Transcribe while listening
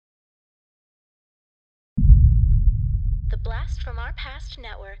The Blast from Our Past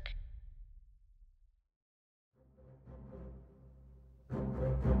Network.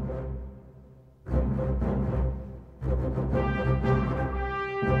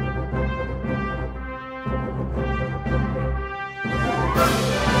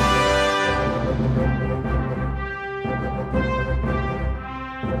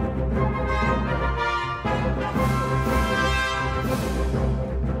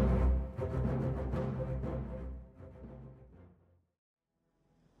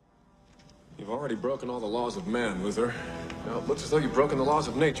 You've already broken all the laws of man, Luther. Now, it looks as though you've broken the laws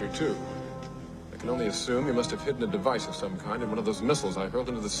of nature, too. I can only assume you must have hidden a device of some kind in one of those missiles I hurled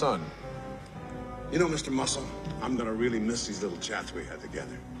into the sun. You know, Mr. Muscle, I'm gonna really miss these little chats we had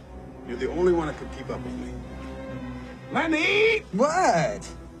together. You're the only one that could keep up with me. Lenny! What?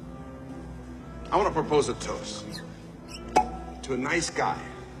 I want to propose a toast to a nice guy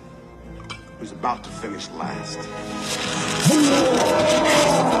who's about to finish last.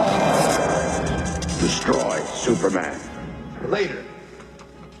 Destroy Superman. Later.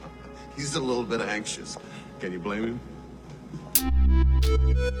 He's a little bit anxious. Can you blame him?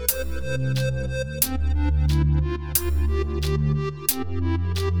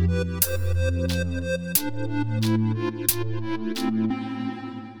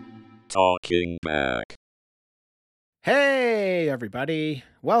 Talking Back. Hey, everybody.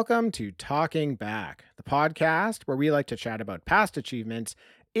 Welcome to Talking Back, the podcast where we like to chat about past achievements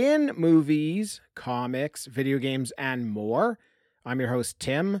in movies, comics, video games, and more. I'm your host,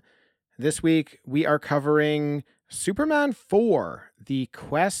 Tim. This week, we are covering Superman 4, The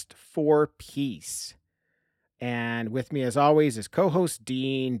Quest for Peace. And with me, as always, is co-host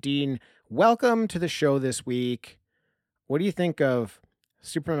Dean. Dean, welcome to the show this week. What do you think of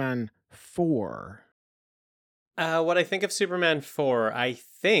Superman 4? What I think of Superman 4, I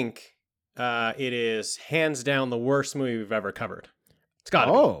think it is hands down the worst movie we've ever covered. It's got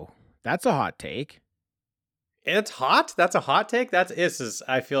to be. Oh, that's a hot take. It's hot? That's a hot take? I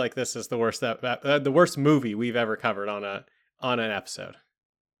feel like this is the worst the worst movie we've ever covered on an episode.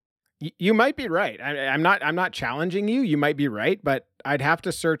 You might be right. I'm not challenging you. You might be right, but I'd have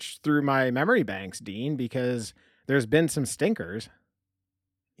to search through my memory banks, Dean, because there's been some stinkers.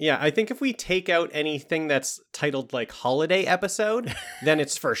 Yeah, I think if we take out anything that's titled like holiday episode, then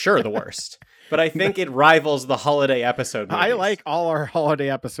it's for sure the worst. But I think it rivals the holiday episode movies. I like all our holiday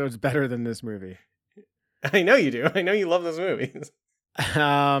episodes better than this movie. I know you do. I know you love those movies.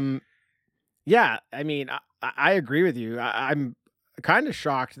 Yeah, I mean, I agree with you. I'm kind of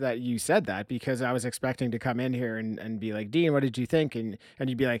shocked that you said that because I was expecting to come in here and be like, Dean, what did you think? And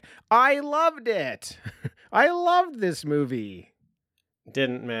you'd be like, I loved it. I loved this movie.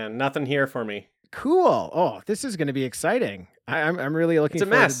 Didn't, man. Nothing here for me. Cool. Oh, this is going to be exciting. I'm really looking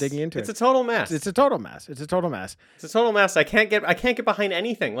forward to digging into it. It's a total mess. It's a total mess. It's a total mess. It's a total mess. I can't get behind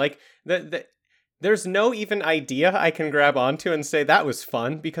anything. Like there's no even idea I can grab onto and say that was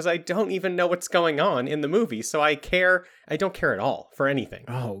fun because I don't even know what's going on in the movie. So I don't care at all for anything.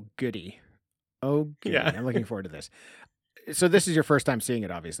 Oh, goody. Oh, goody. Yeah. I'm looking forward to this. So this is your first time seeing it,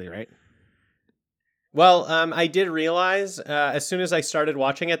 obviously, right? Well, I did realize as soon as I started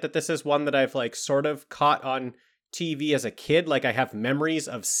watching it that this is one that I've like sort of caught on TV as a kid. Like I have memories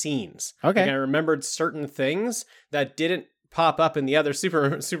of scenes. Okay. Like I remembered certain things that didn't pop up in the other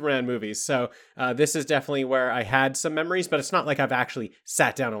Superman movies. So this is definitely where I had some memories, but it's not like I've actually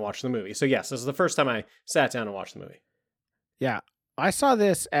sat down and watched the movie. So yes, this is the first time I sat down and watched the movie. Yeah. I saw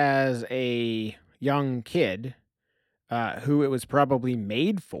this as a young kid who it was probably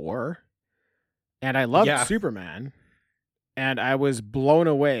made for. And I loved Superman, and I was blown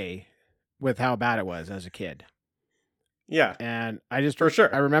away with how bad it was as a kid. Yeah. And I just, for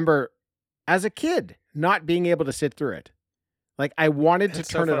sure. I remember as a kid not being able to sit through it. Like I wanted to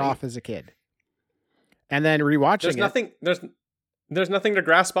turn it off as a kid. And then rewatching there's nothing to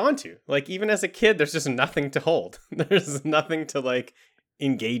grasp onto. Like even as a kid, there's just nothing to hold. There's nothing to like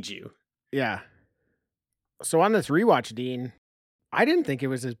engage you. Yeah. So on this rewatch, Dean, I didn't think it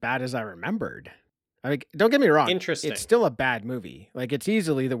was as bad as I remembered. I mean, don't get me wrong. Interesting. It's still a bad movie. Like it's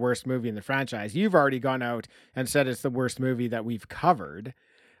easily the worst movie in the franchise. You've already gone out and said it's the worst movie that we've covered.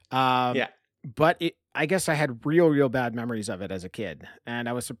 Yeah. But I guess I had real bad memories of it as a kid. And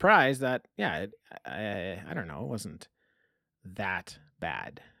I was surprised that, I don't know, it wasn't that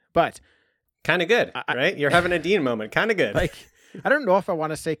bad. But kind of good, right? You're having a Dean moment. Kind of good. Like, I don't know if I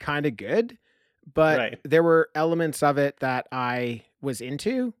want to say kind of good, but there were elements of it that I was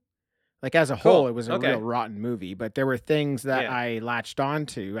into. Like as a whole, it was a real rotten movie, but there were things that I latched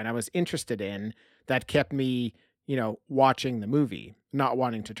onto and I was interested in that kept me, watching the movie, not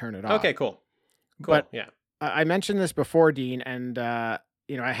wanting to turn it off. Okay, cool. But I mentioned this before, Dean, and I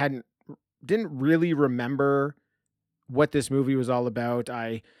didn't really remember what this movie was all about.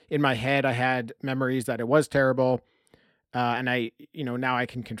 In my head, I had memories that it was terrible, and now I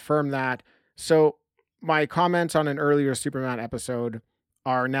can confirm that. So my comments on an earlier Superman episode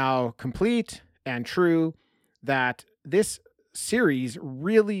are now complete and true, that this series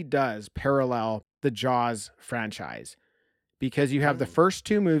really does parallel the Jaws franchise, because you have the first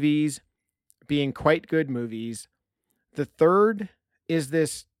two movies being quite good movies. The third is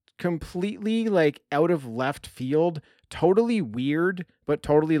this completely like out of left field, totally weird, but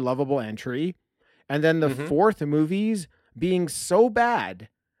totally lovable entry. And then the fourth movies being so bad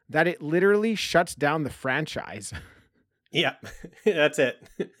that it literally shuts down the franchise. Yeah, that's it.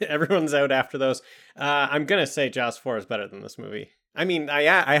 Everyone's out after those. I'm going to say Jaws 4 is better than this movie. I mean,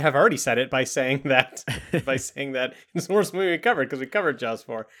 I have already said it by saying that it's the worst movie we covered, because we covered Jaws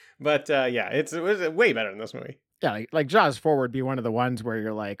 4. But it was way better than this movie. Yeah, like Jaws 4 would be one of the ones where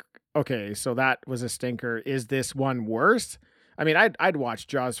you're like, okay, so that was a stinker. Is this one worse? I mean, I'd watch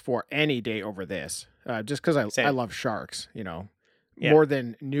Jaws 4 any day over this, just because I love sharks, more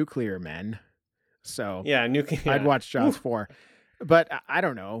than nuclear men. So yeah, I'd watch Jaws 4, but I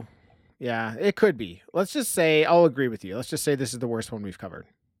don't know. Yeah, it could be. Let's just say I'll agree with you. Let's just say this is the worst one we've covered.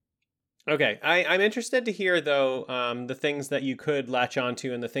 Okay, I'm interested to hear though the things that you could latch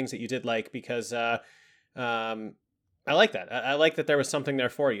onto and the things that you did like, because I like that. I like that there was something there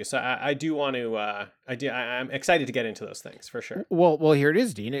for you. So I do want to. I'm excited to get into those things for sure. Well, here it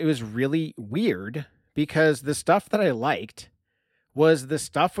is, Dean. It was really weird because the stuff that I liked was the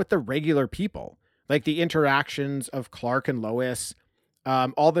stuff with the regular people, like the interactions of Clark and Lois,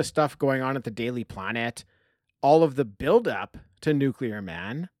 all the stuff going on at the Daily Planet, all of the buildup to Nuclear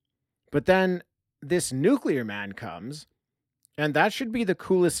Man. But then this Nuclear Man comes, and that should be the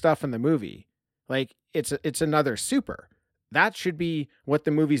coolest stuff in the movie. Like, it's another super. That should be what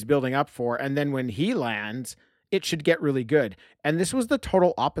the movie's building up for. And then when he lands, it should get really good. And this was the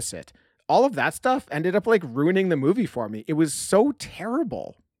total opposite. All of that stuff ended up like ruining the movie for me. It was so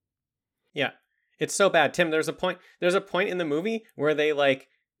terrible. Yeah, it's so bad. Tim, there's a point in the movie where they like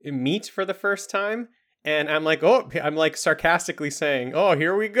meet for the first time. And I'm like sarcastically saying, oh,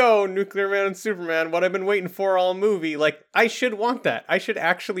 here we go, Nuclear Man and Superman, what I've been waiting for all movie. Like, I should want that. I should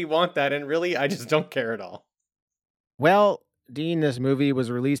actually want that. And really, I just don't care at all. Well, Dean, this movie was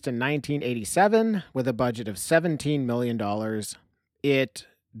released in 1987 with a budget of $17 million. It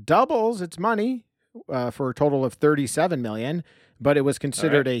doubles its money for a total of $37 million, but it was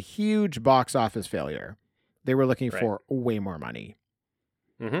considered a huge box office failure. They were looking for way more money.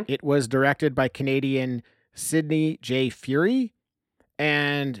 Mm-hmm. It was directed by Canadian Sidney J. Furie.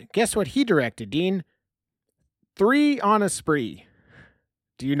 And guess what he directed, Dean? 3 on a Spree.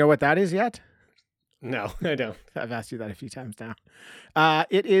 Do you know what that is yet? No, I don't. I've asked you that a few times now.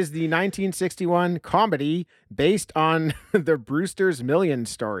 It is the 1961 comedy based on the Brewster's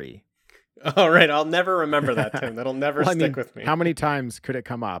Millions story. All right, I'll never remember that, Tim. That'll never stick with me. How many times could it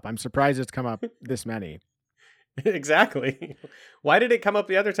come up? I'm surprised it's come up this many. Exactly. Why did it come up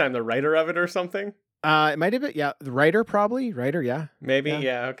the other time? The writer of it or something? It might have been, yeah. The writer, probably. Writer, yeah. Maybe,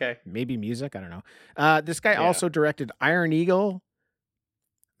 yeah, okay. Maybe music, I don't know. This guy also directed Iron Eagle,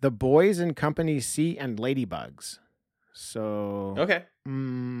 The Boys and Company C, and Ladybugs. So... Okay.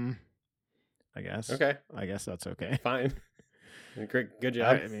 I guess. Okay. I guess that's okay. Fine. Great, good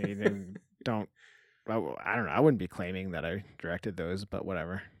job. I mean, I don't know. I wouldn't be claiming that I directed those, but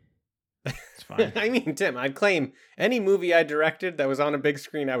whatever. It's fine. I mean, Tim, I'd claim any movie I directed that was on a big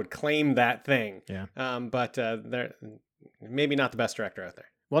screen, I would claim that thing. Yeah. But they're maybe not the best director out there.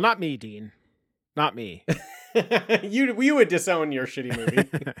 Well, not me, Dean. Not me. You would disown your shitty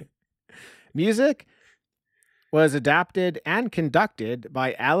movie. Music was adapted and conducted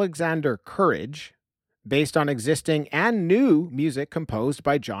by Alexander Courage, based on existing and new music composed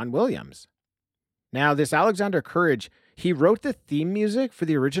by John Williams. Now, this Alexander Courage, he wrote the theme music for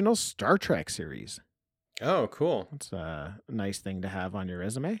the original Star Trek series. Oh, cool. That's a nice thing to have on your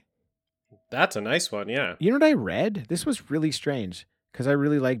resume. That's a nice one, yeah. You know what I read? This was really strange because I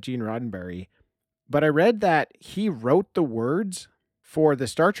really like Gene Roddenberry. But I read that he wrote the words for the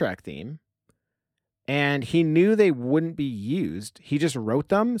Star Trek theme and he knew they wouldn't be used. He just wrote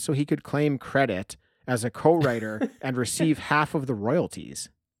them so he could claim credit as a co-writer and receive half of the royalties.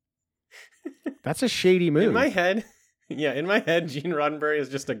 That's a shady move. In my head, Gene Roddenberry is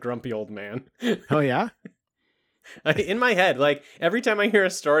just a grumpy old man. Oh, yeah? In my head, like, every time I hear a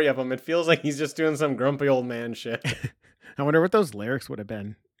story of him, it feels like he's just doing some grumpy old man shit. I wonder what those lyrics would have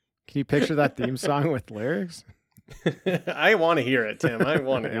been. Can you picture that theme song with lyrics? I want to hear it, Tim. I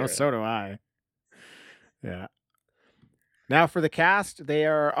want to hear it. So do I. Yeah. Now for the cast,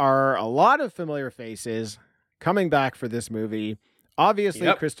 there are a lot of familiar faces coming back for this movie. Obviously,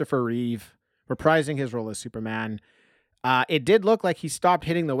 Yep. Christopher Reeve reprising his role as Superman. It did look like he stopped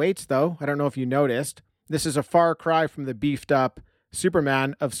hitting the weights, though. I don't know if you noticed. This is a far cry from the beefed up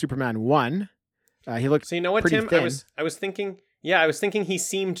Superman of Superman 1. He looked So you know what, pretty Tim? thin. I was thinking he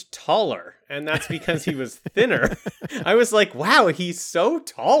seemed taller, and that's because he was thinner. I was like, wow, he's so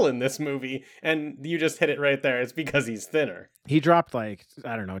tall in this movie, and you just hit it right there. It's because he's thinner. He dropped like,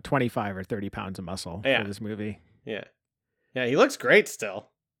 I don't know, 25 or 30 pounds of muscle Yeah. for this movie, Yeah. Yeah, he looks great still.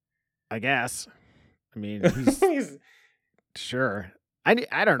 I guess. I mean, he's He's sure. I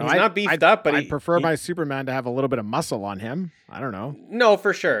don't know. He's not beefed up, but I he- prefer he- my Superman to have a little bit of muscle on him. I don't know. No,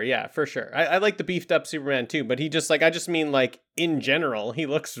 for sure. Yeah, for sure. I like the beefed up Superman too, but he just like, I just mean like in general, he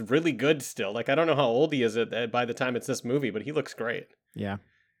looks really good still. Like, I don't know how old he is by the time it's this movie, but he looks great. Yeah.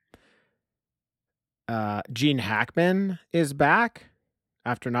 Gene Hackman is back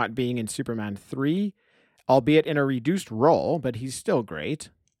after not being in Superman 3, albeit in a reduced role, but he's still great.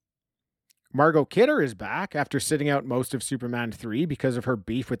 Margot Kidder is back after sitting out most of Superman 3 because of her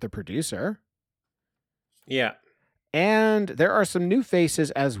beef with the producer. Yeah. And there are some new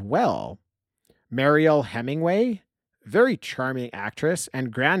faces as well. Mariel Hemingway, very charming actress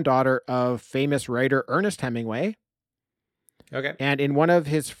and granddaughter of famous writer Ernest Hemingway. Okay. And in one of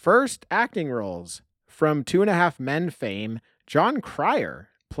his first acting roles from 2.5 Men fame, John Cryer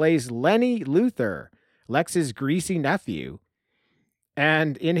plays Lenny Luthor, Lex's greasy nephew.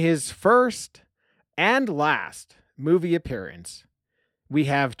 And in his first and last movie appearance, we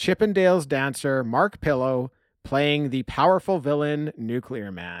have Chippendales dancer Mark Pillow playing the powerful villain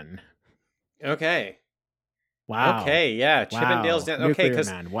Nuclear Man. Okay. Wow. Okay. Yeah. Chippendales. Wow. Okay. Nuclear Because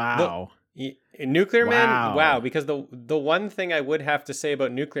Man. Wow. Nuclear Man. Wow. Wow. Because the one thing I would have to say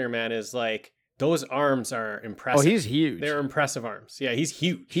about Nuclear Man is like those arms are impressive. Oh, he's huge. They're impressive arms. Yeah. He's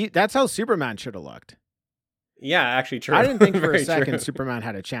huge. That's how Superman should have looked. Yeah. Actually, true. I didn't think for a Very second true. Superman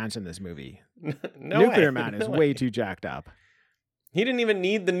had a chance in this movie. No Nuclear way. Man is No way way. too jacked up. He didn't even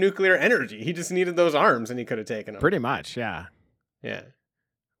need the nuclear energy. He just needed those arms, and he could have taken them. Pretty much, yeah. Yeah.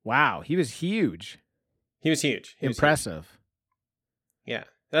 Wow, he was huge. He was huge. He was huge. Impressive. Yeah.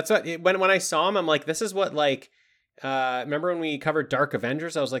 That's what when I saw him, I'm like, this is what like remember when we covered Dark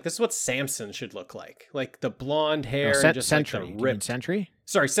Avengers? I was like, this is what Samson should look like. Like the blonde hair and just Sentry. like You the mean ripped. Sentry?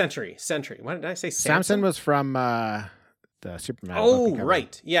 Sorry, Sentry. Why did I say Samson was from the Superman. book Oh, we covered.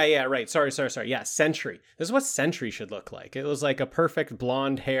 right. Yeah, right. Sorry. Yeah, Sentry. This is what Sentry should look like. It was like a perfect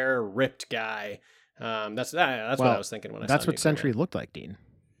blonde hair, ripped guy. That's what I was thinking when I saw That's what Nuclear Sentry Man. looked like, Dean.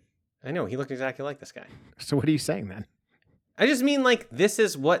 I know, he looked exactly like this guy. So what are you saying then? I just mean like this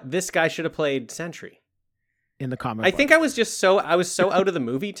is what this guy should have played Sentry. In the comic I book. think I was so out of the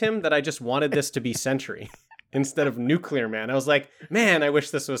movie, Tim, that I just wanted this to be Sentry instead of Nuclear Man. I was like, man, I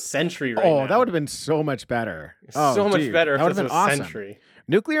wish this was Sentry right now. that would have been so much better. Oh, so much dude, better That would if have this been was awesome. Sentry.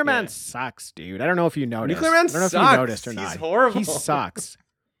 Nuclear Man Yeah. sucks, dude. I don't know if you noticed. Nuclear Man I don't know if sucks. you noticed or He's not. horrible. He sucks.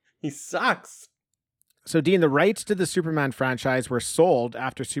 He sucks. So, Dean, the rights to the Superman franchise were sold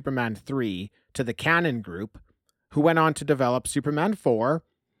after Superman 3 to the Cannon Group, who went on to develop Superman 4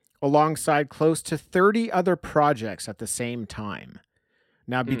 alongside close to 30 other projects at the same time.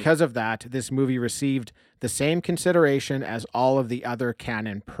 Now, because of that, this movie received the same consideration as all of the other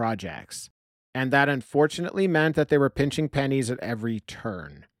Cannon projects. And that unfortunately meant that they were pinching pennies at every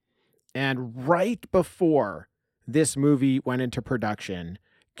turn. And right before this movie went into production,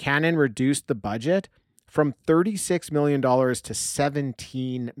 Cannon reduced the budget from $36 million to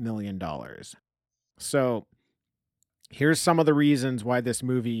 $17 million. So here's some of the reasons why this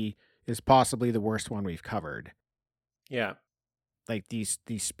movie is possibly the worst one we've covered. Yeah. Like the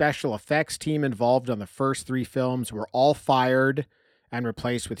special effects team involved on the first 3 films were all fired and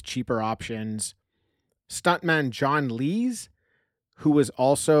replaced with cheaper options. Stuntman John Lees, who was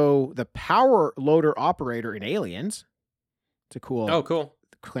also the power loader operator in Aliens. It's a cool Cool.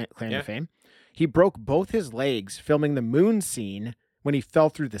 claim Yeah. to fame. He broke both his legs filming the moon scene when he fell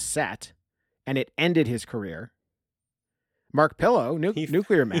through the set, and it ended his career. Mark Pillow,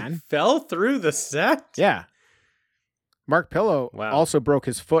 Nuclear He Man. fell through the set. Yeah. Mark Pillow Wow. also broke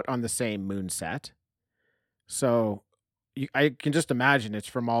his foot on the same moon set. So I can just imagine it's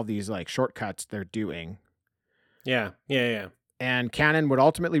from all these like shortcuts they're doing. Yeah. And Cannon would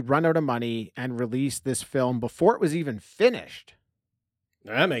ultimately run out of money and release this film before it was even finished.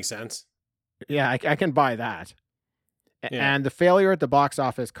 That makes sense. Yeah, I can buy that. Yeah. And the failure at the box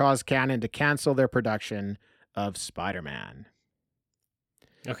office caused Cannon to cancel their production of Spider-Man.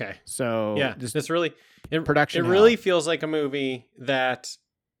 Okay. So Yeah. just This really production It really hell. feels like a movie that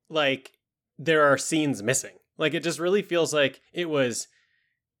like there are scenes missing. Like, it just really feels like it was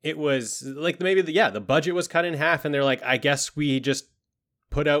like maybe the budget was cut in half and they're like, I guess we just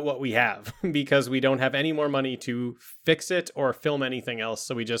put out what we have because we don't have any more money to fix it or film anything else.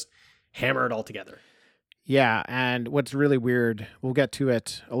 So we just hammer it all together. Yeah. And what's really weird, we'll get to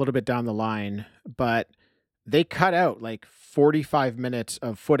it a little bit down the line, but they cut out like 45 minutes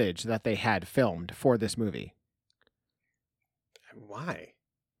of footage that they had filmed for this movie. Why?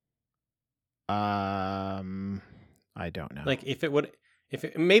 I don't know. Like,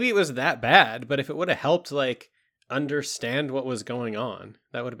 maybe it was that bad, but if it would have helped, like, understand what was going on,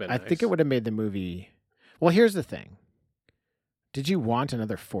 that would have been nice. I think it would have made the movie. Well, here's the thing. Did you want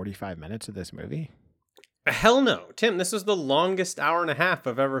another 45 minutes of this movie? Hell no. Tim, this was the longest hour and a half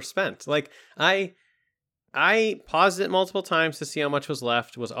I've ever spent. Like, I paused it multiple times to see how much was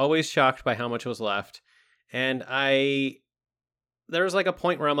left, was always shocked by how much was left. And there was like a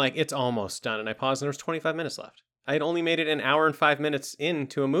point where I'm like, it's almost done. And I paused and there was 25 minutes left. I had only made it an hour and 5 minutes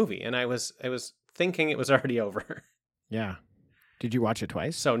into a movie. And I was thinking it was already over. Yeah. Did you watch it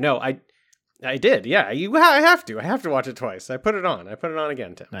twice? So no, I did. Yeah. I have to watch it twice. I put it on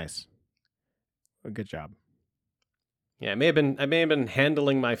again, Tim. Nice. Well, good job. Yeah, I may have been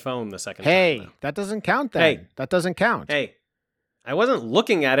handling my phone the second time. Hey, though. that doesn't count then. Hey. That doesn't count. Hey, I wasn't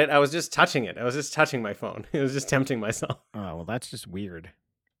looking at it. I was just touching it. I was just touching my phone. It was just tempting myself. Oh, well, that's just weird.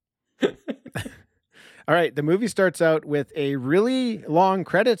 All right. The movie starts out with a really long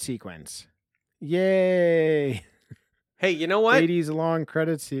credit sequence. Yay. Hey, you know what? 80s long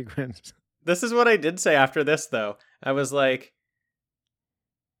credit sequence. This is what I did say after this, though. I was like,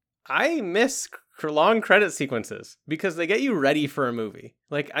 I miss long credit sequences because they get you ready for a movie.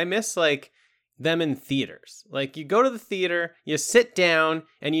 Like, I miss, like, them in theaters. Like, you go to the theater, you sit down,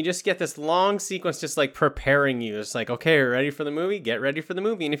 and you just get this long sequence just, like, preparing you. It's like, okay, you're ready for the movie? Get ready for the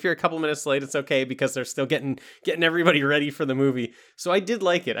movie. And if you're a couple minutes late, it's okay because they're still getting everybody ready for the movie. So I did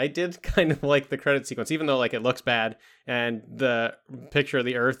like it. I did kind of like the credit sequence, even though, like, it looks bad and the picture of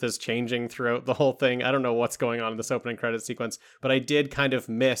the Earth is changing throughout the whole thing. I don't know what's going on in this opening credit sequence, but I did kind of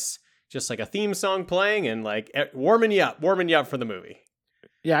miss just, like, a theme song playing and, like, warming you up for the movie.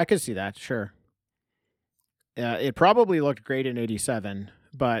 Yeah, I could see that. Sure. It probably looked great in 87,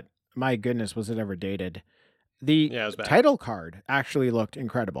 but my goodness, was it ever dated. The it was bad. Title card actually looked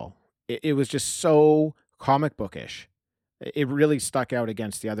incredible. It was just so comic bookish. It really stuck out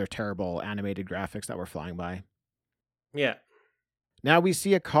against the other terrible animated graphics that were flying by. Yeah. Now we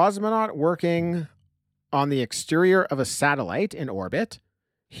see a cosmonaut working on the exterior of a satellite in orbit.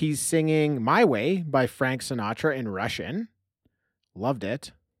 He's singing My Way by Frank Sinatra in Russian. Loved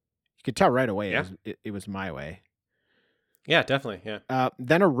it. You could tell right away it was My Way. Yeah, definitely. Yeah.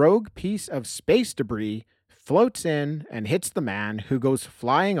 Then a rogue piece of space debris floats in and hits the man, who goes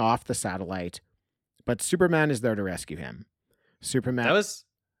flying off the satellite. But Superman is there to rescue him. Superman. That was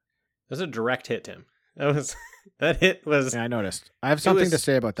a direct hit, Tim. That hit was. Yeah, I noticed. I have something to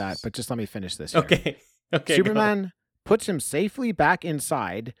say about that, but just let me finish this here. Okay. Superman puts him safely back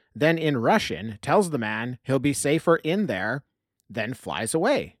inside, then in Russian tells the man he'll be safer in there, then flies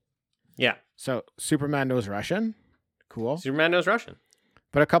away. Yeah. So Superman knows Russian. Cool. Superman knows Russian.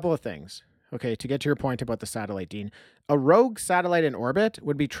 But a couple of things. Okay, to get to your point about the satellite, Dean. A rogue satellite in orbit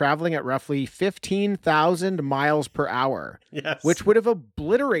would be traveling at roughly 15,000 miles per hour. Yes. Which would have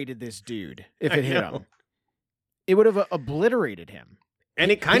obliterated this dude if it hit him. It would have obliterated him.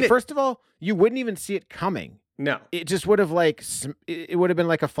 And it kind of... First of all, you wouldn't even see it coming. No. It just would have it would have been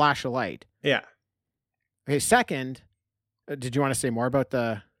like a flash of light. Yeah. Okay, second, did you want to say more about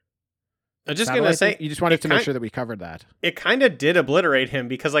the... I'm just going to say... You just wanted to make sure that we covered that. It kind of did obliterate him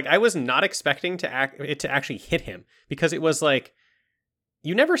because, like, I was not expecting it to actually hit him because it was like,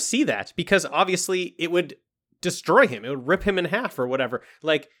 you never see that because obviously it would destroy him. It would rip him in half or whatever.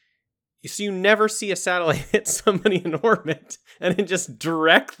 Like, so you never see a satellite hit somebody in orbit and it just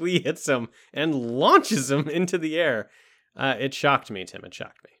directly hits him and launches him into the air. It shocked me, Tim. It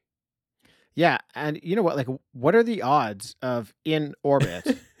shocked me. Yeah. And you know what? Like, what are the odds of in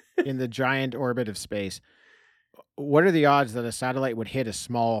orbit... in the giant orbit of space, what are the odds that a satellite would hit a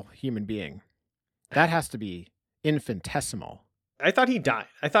small human being? That has to be infinitesimal. I thought he died.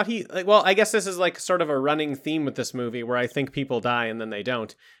 I thought well, I guess this is like sort of a running theme with this movie where I think people die and then they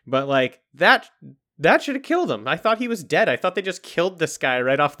don't. But like that should have killed him. I thought he was dead. I thought they just killed this guy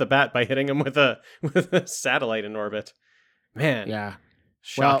right off the bat by hitting him with a satellite in orbit. Man. Yeah.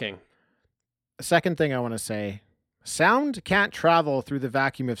 Shocking. Well, second thing I want to say, sound can't travel through the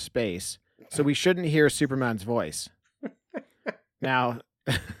vacuum of space, so we shouldn't hear Superman's voice. Now,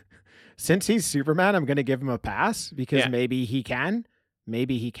 since he's Superman, I'm going to give him a pass because maybe he can.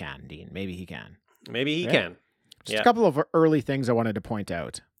 Maybe he can, Dean. Maybe he can. Maybe he Yeah. can. Just a couple of early things I wanted to point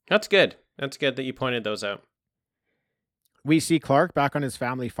out. That's good. That's good that you pointed those out. We see Clark back on his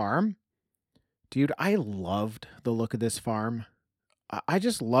family farm. Dude, I loved the look of this farm. I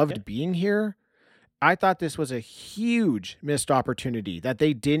just loved being here. I thought this was a huge missed opportunity that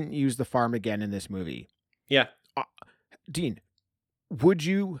they didn't use the farm again in this movie. Yeah. Dean, would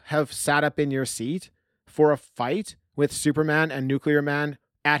you have sat up in your seat for a fight with Superman and Nuclear Man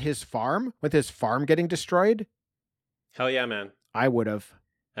at his farm, with his farm getting destroyed? Hell yeah, man. I would have.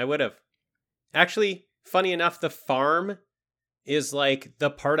 I would have. Actually, funny enough, the farm is like the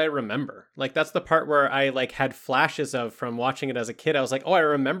part I remember. Like that's the part where I like had flashes of from watching it as a kid. I was like, oh, I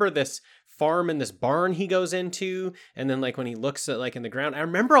remember this farm and this barn he goes into, and then like when he looks at like in the ground, I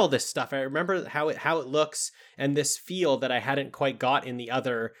remember all this stuff. I remember how it looks and this feel that I hadn't quite got in the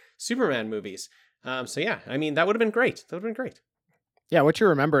other Superman movies. So yeah, I mean that would have been great. That would have been great. Yeah, what you're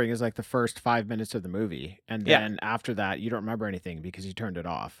remembering is like the first 5 minutes of the movie, and then after that, you don't remember anything because you turned it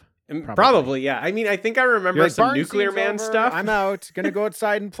off. Probably, yeah. I mean, I think I remember like, some "Barn Nuclear scene's Man over. stuff. I'm out. Gonna go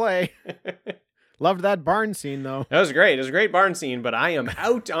outside and play. Loved that barn scene though. That was great. It was a great barn scene, but I am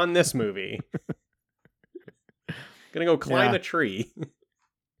out on this movie. Gonna go climb a tree.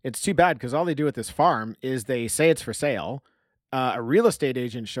 It's too bad because all they do at this farm is they say it's for sale. A real estate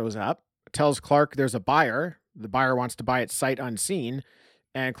agent shows up, tells Clark there's a buyer. The buyer wants to buy it sight unseen.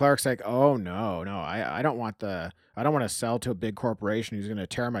 And Clark's like, oh, no, I don't want to sell to a big corporation who's going to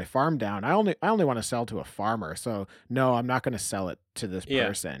tear my farm down. I only want to sell to a farmer. So no, I'm not going to sell it to this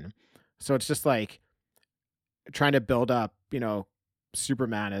person. So it's just like trying to build up,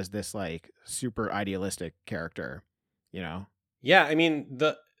 Superman as this like super idealistic character, Yeah. I mean,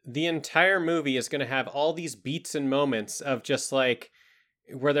 the entire movie is going to have all these beats and moments of just like,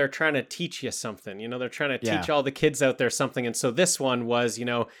 where they're trying to teach you something, they're trying to teach all the kids out there something. And so this one was, you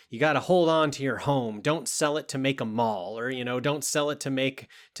got to hold on to your home. Don't sell it to make a mall, or, don't sell it to make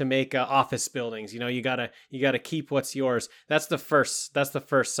office buildings. You gotta keep what's yours. That's the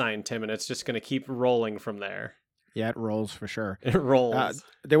first sign, Tim. And it's just going to keep rolling from there. Yeah, it rolls for sure. It rolls.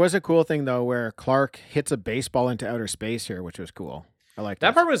 There was a cool thing though, where Clark hits a baseball into outer space here, which was cool. I like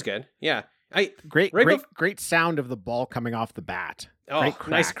that part was good. Yeah. Great sound of the ball coming off the bat. Oh,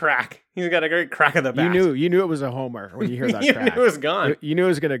 nice crack. He's got a great crack of the bat. You knew it was a homer when you hear that crack. You knew it was gone. You knew it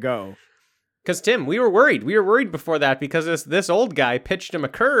was going to go. Because, Tim, we were worried. We were worried before that because this old guy pitched him a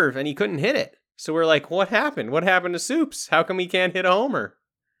curve and he couldn't hit it. So we're like, what happened? What happened to Soups? How come he can't hit a homer?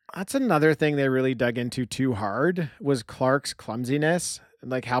 That's another thing they really dug into too hard was Clark's clumsiness.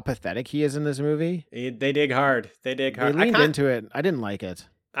 Like how pathetic he is in this movie. They dig hard. They leaned into it. I didn't like it.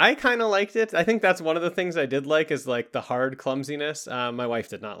 I kind of liked it. I think that's one of the things I did like is like the hard clumsiness. My wife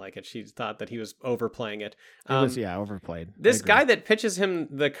did not like it. She thought that he was overplaying it. It was overplayed. This guy that pitches him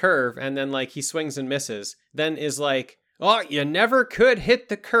the curve and then like he swings and misses, then is like, oh, you never could hit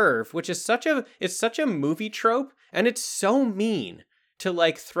the curve, which is such a movie trope, and it's so mean to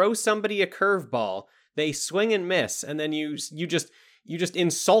like throw somebody a curveball, they swing and miss, and then you just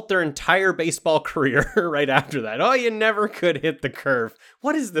insult their entire baseball career right after that. Oh, you never could hit the curve.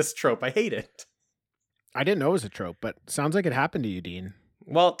 What is this trope? I hate it. I didn't know it was a trope, but sounds like it happened to you, Dean.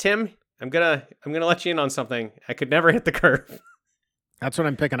 Well, Tim, I'm gonna let you in on something. I could never hit the curve. That's what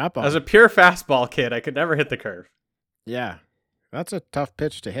I'm picking up on. As a pure fastball kid, I could never hit the curve. Yeah, that's a tough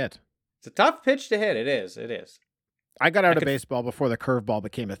pitch to hit. It's a tough pitch to hit. It is. I got out of baseball before the curveball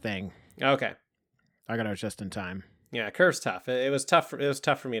became a thing. Okay. I got out just in time. Yeah, curve's tough. It was tough. It was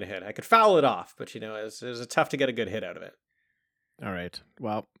tough for me to hit. I could foul it off, but it was tough to get a good hit out of it. All right.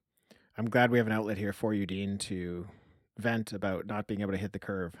 Well, I'm glad we have an outlet here for you, Dean, to vent about not being able to hit the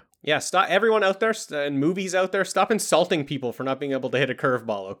curve. Yeah, stop. Everyone out there and movies out there, stop insulting people for not being able to hit a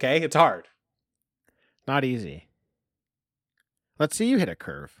curveball. Okay, it's hard. Not easy. Let's see you hit a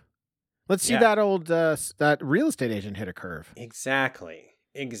curve. Let's see that old that real estate agent hit a curve. Exactly.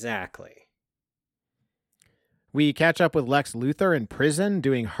 We catch up with Lex Luthor in prison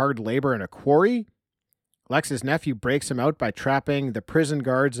doing hard labor in a quarry. Lex's nephew breaks him out by trapping the prison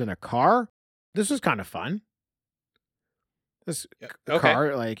guards in a car. This was kind of fun. This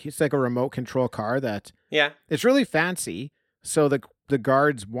car, like it's like a remote control car that it's really fancy. So the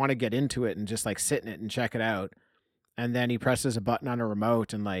guards want to get into it and just like sit in it and check it out. And then he presses a button on a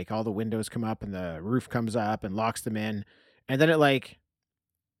remote and like all the windows come up and the roof comes up and locks them in. And then it like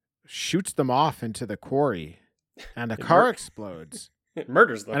shoots them off into the quarry and the car explodes. It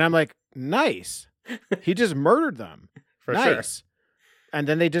murders them. And I'm like, nice. He just murdered them. For nice. Sure. And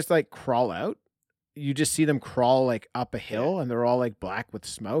then they just like crawl out. You just see them crawl like up a hill and they're all like black with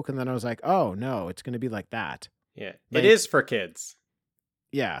smoke. And then I was like, oh no, it's going to be like that. Yeah. Like, it is for kids.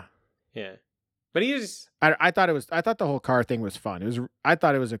 Yeah. Yeah. But he just... I thought the whole car thing was fun. I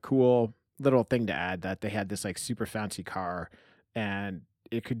thought it was a cool little thing to add that they had this like super fancy car and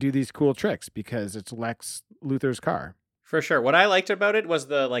it could do these cool tricks because it's Lex Luthor's car. For sure. What I liked about it was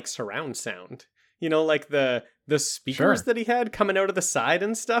the like surround sound. You know, like the speakers that he had coming out of the side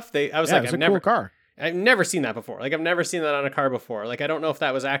and stuff. I was like, it's a cool car. I've never seen that before. Like I've never seen that on a car before. Like I don't know if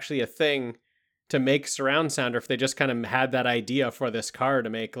that was actually a thing to make surround sound or if they just kind of had that idea for this car to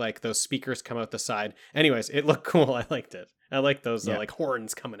make like those speakers come out the side. Anyways, it looked cool. I liked it. I like those like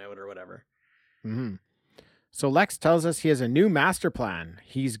horns coming out or whatever. Mm-hmm. So Lex tells us he has a new master plan.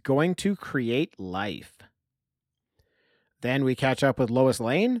 He's going to create life. Then we catch up with Lois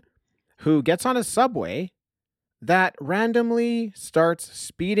Lane, who gets on a subway that randomly starts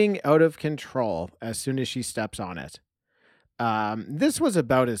speeding out of control as soon as she steps on it. This was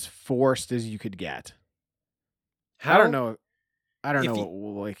about as forced as you could get. I don't know.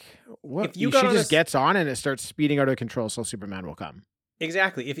 What? She just gets on and it starts speeding out of control, so Superman will come.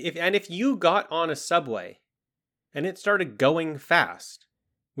 Exactly. If you got on a subway and it started going fast,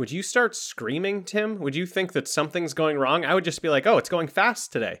 would you start screaming, Tim? Would you think that something's going wrong? I would just be like, "Oh, it's going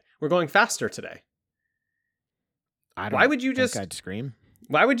fast today. We're going faster today." Why would you just? I'd scream.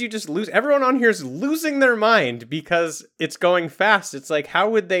 Why would you just lose? Everyone on here is losing their mind because it's going fast. It's like, how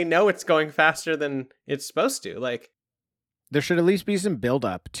would they know it's going faster than it's supposed to? Like, there should at least be some build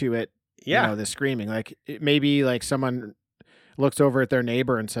up to it. Yeah. You know, the screaming. Like, maybe like someone looks over at their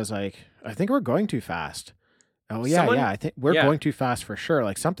neighbor and says like, I think we're going too fast. Oh yeah. I think we're going too fast for sure.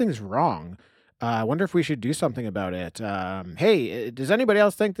 Like something's wrong. I wonder if we should do something about it. Hey, does anybody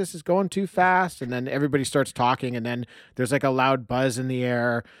else think this is going too fast? And then everybody starts talking, and then there's like a loud buzz in the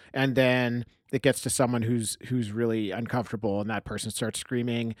air, and then it gets to someone who's really uncomfortable, and that person starts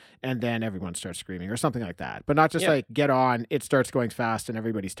screaming, and then everyone starts screaming, or something like that. But not just like get on. It starts going fast, and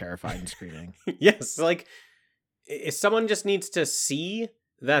everybody's terrified and screaming. Yes, like someone just needs to see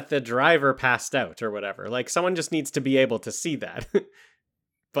that the driver passed out or whatever. Like someone just needs to be able to see that.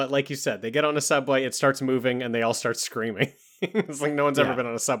 But like you said, they get on a subway, it starts moving, and they all start screaming. It's like no one's ever been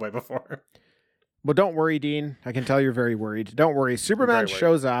on a subway before. Well, don't worry, Dean. I can tell you're very worried. Don't worry. Superman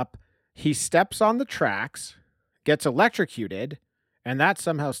shows up. He steps on the tracks, gets electrocuted, and that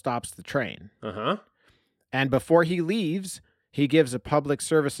somehow stops the train. Uh-huh. And before he leaves, he gives a public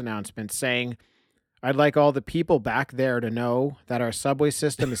service announcement saying, I'd like all the people back there to know that our subway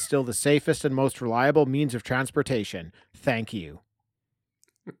system is still the safest and most reliable means of transportation. Thank you.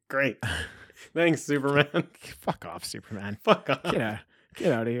 Great. Thanks, Superman. Fuck off, Superman. Fuck off.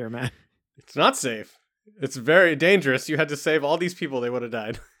 Get out of here, man. It's not safe. It's very dangerous. You had to save all these people. They would have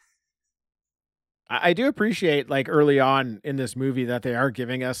died. I do appreciate, like, early on in this movie that they are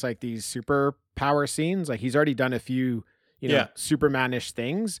giving us, like, these superpower scenes. Like, he's already done a few, Superman-ish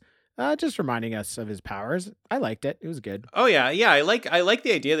things, just reminding us of his powers. I liked it. It was good. Oh, yeah. Yeah, I like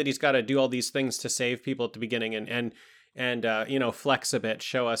the idea that he's got to do all these things to save people at the beginning and flex a bit,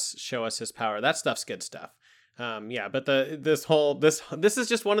 show us his power. That stuff's good stuff. But this is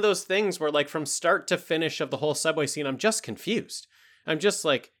just one of those things where, like, from start to finish of the whole subway scene, I'm just confused. I'm just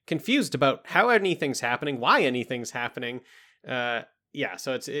like confused about how anything's happening, why anything's happening. So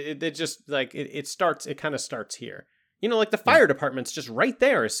it just like it kind of starts here. You know, like the fire department's just right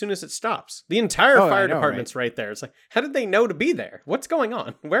there as soon as it stops. The entire fire department's right there. It's like, how did they know to be there? What's going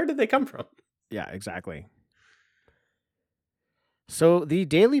on? Where did they come from? Yeah, exactly. So the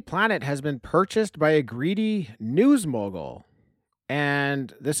Daily Planet has been purchased by a greedy news mogul.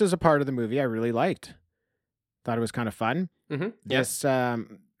 And this is a part of the movie I really liked. Thought it was kind of fun. Mm-hmm. Yes.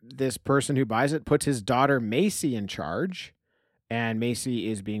 This person who buys it puts his daughter Macy in charge. And Macy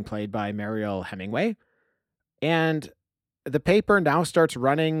is being played by Mariel Hemingway. And the paper now starts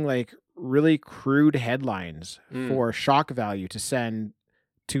running like really crude headlines for shock value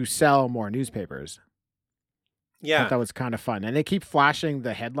to sell more newspapers. Yeah. I thought that was kind of fun. And they keep flashing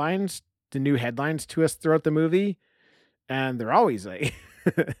the new headlines to us throughout the movie. And they're always like,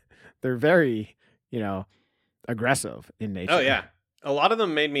 they're very, aggressive in nature. Oh, yeah. A lot of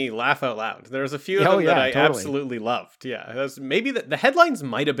them made me laugh out loud. There's a few of them that I absolutely loved. Yeah. Maybe the headlines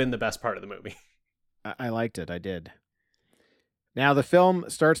might have been the best part of the movie. I liked it. I did. Now the film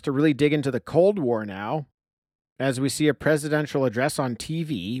starts to really dig into the Cold War now, as we see a presidential address on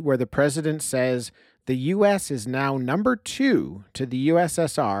TV where the president says the U.S. is now number 2 to the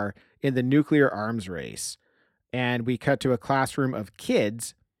USSR in the nuclear arms race. And we cut to a classroom of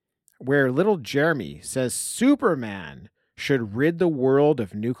kids where little Jeremy says Superman should rid the world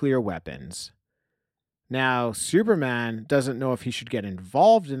of nuclear weapons. Now, Superman doesn't know if he should get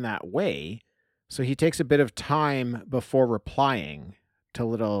involved in that way, so he takes a bit of time before replying. to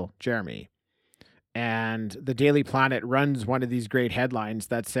little Jeremy. And the Daily Planet runs one of these great headlines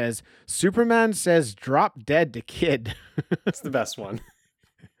that says, Superman says drop dead to kid. It's the best one.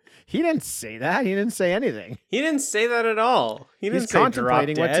 He didn't say that. He didn't say anything. He didn't say that at all. He's He's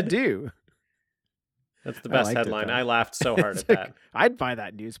contemplating what to do. That's the best headline. I laughed so hard at that. I'd buy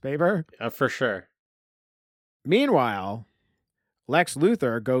that newspaper. For sure. Meanwhile, Lex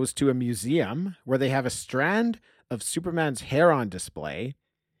Luthor goes to a museum where they have a strand of Superman's hair on display.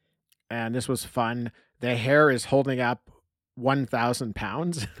 And this was fun. The hair is holding up 1,000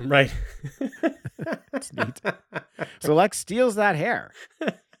 pounds. Right. That's neat. So Lex steals that hair.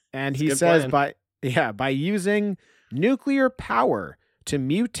 And he says by using nuclear power to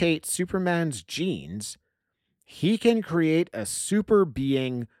mutate Superman's genes, he can create a super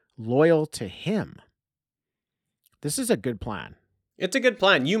being loyal to him. This is a good plan. It's a good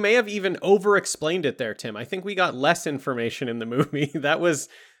plan. You may have even over-explained it there, Tim. I think we got less information in the movie. That was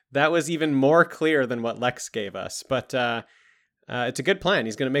even more clear than what Lex gave us. But it's a good plan.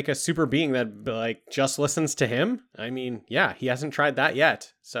 He's going to make a super being that like just listens to him. I mean, yeah, he hasn't tried that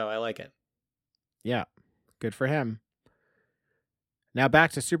yet, so I like it. Yeah, good for him. Now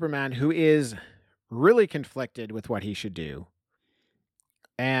back to Superman, who is really conflicted with what he should do.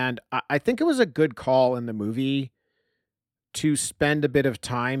 And I think it was a good call in the movie to spend a bit of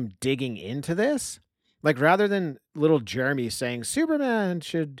time digging into this. Like, rather than little Jeremy saying Superman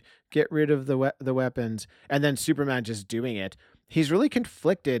should get rid of the weapons and then Superman just doing it, he's really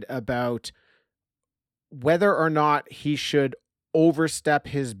conflicted about whether or not he should overstep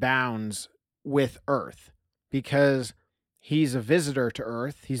his bounds with Earth, because he's a visitor to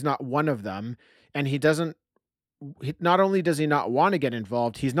Earth. He's not one of them. And not only does he not want to get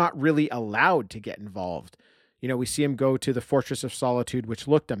involved, he's not really allowed to get involved. You know, we see him go to the Fortress of Solitude, which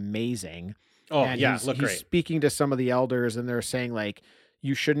looked amazing. Oh, and yeah, he's great. Speaking to some of the elders, and they're saying, like,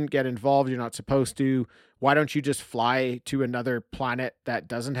 you shouldn't get involved. You're not supposed to. Why don't you just fly to another planet that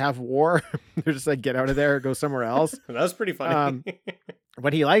doesn't have war? They're just like, get out of there, go somewhere else. That was pretty funny.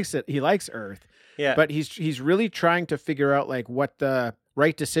 But he likes it. He likes Earth. Yeah. But he's really trying to figure out, like, what the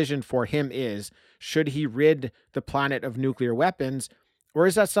right decision for him is. Should he rid the planet of nuclear weapons, or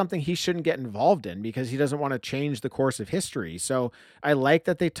is that something he shouldn't get involved in because he doesn't want to change the course of history? So I like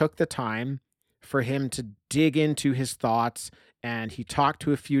that they took the time for him to dig into his thoughts, and he talked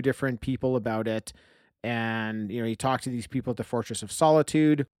to a few different people about it. And, you know, he talked to these people at the Fortress of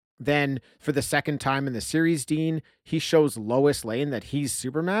Solitude. Then for the second time in the series, Dean, he shows Lois Lane that he's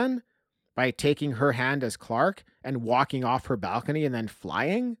Superman by taking her hand as Clark and walking off her balcony and then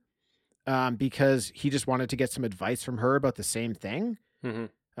flying, because he just wanted to get some advice from her about the same thing. Mm-hmm.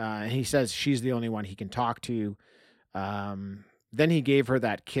 And he says she's the only one he can talk to. Then he gave her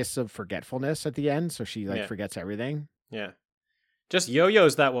that kiss of forgetfulness at the end, so she forgets everything. Yeah. Just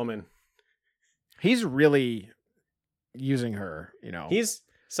yo-yos that woman. He's really using her, you know.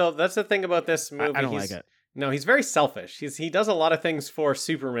 So that's the thing about this movie. I don't like it. No, he's very selfish. He does a lot of things for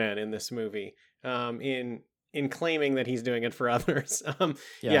Superman in this movie. In claiming that he's doing it for others. So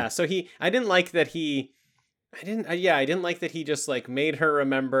I didn't like that he just like made her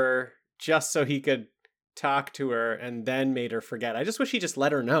remember just so he could talk to her and then made her forget. I just wish he just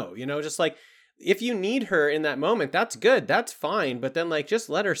let her know, you know, just like, if you need her in that moment, that's good. That's fine. But then like, just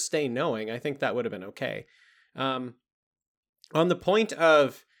let her stay knowing. I think that would have been okay. On the point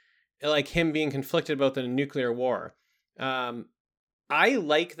of like him being conflicted about the nuclear war. I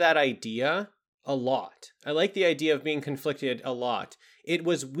like that idea a lot. I like the idea of being conflicted a lot. It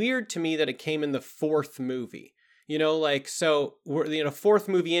was weird to me that it came in the fourth movie. You know, like, so we're, fourth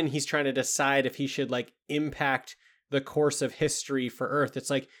movie in, he's trying to decide if he should like impact the course of history for Earth. It's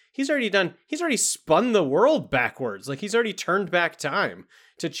like, he's already spun the world backwards. Like, he's already turned back time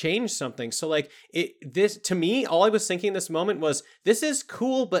to change something. So like this, to me, all I was thinking in this moment was, this is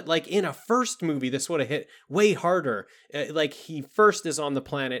cool, but like in a first movie, this would have hit way harder. Like, he first is on the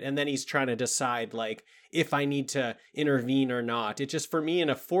planet and then he's trying to decide like if I need to intervene or not. It just, for me in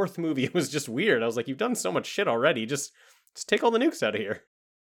a fourth movie, it was just weird. I was like, you've done so much shit already. Just take all the nukes out of here.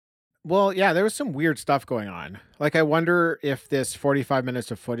 Well, yeah, there was some weird stuff going on. Like, I wonder if this 45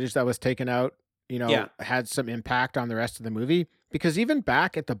 minutes of footage that was taken out, had some impact on the rest of the movie. Because even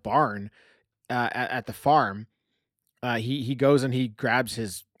back at the barn, at the farm, he goes and he grabs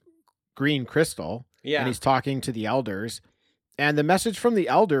his green crystal. Yeah. And he's talking to the elders. And the message from the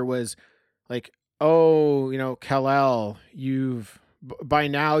elder was like, oh, Kal-El, by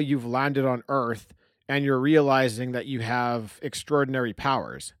now you've landed on Earth and you're realizing that you have extraordinary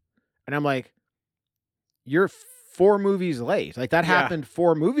powers. And I'm like, you're 4 movies late. Like, that happened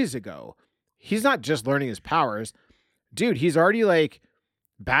 4 movies ago. He's not just learning his powers. Dude, he's already like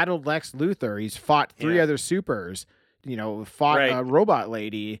battled Lex Luthor. He's fought 3 other supers, fought a robot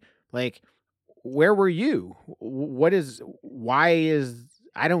lady. Like, where were you?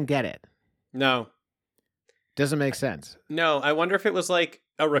 I don't get it. No. Doesn't make sense. No, I wonder if it was like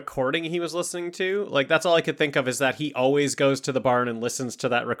a recording he was listening to. Like, that's all I could think of, is that he always goes to the barn and listens to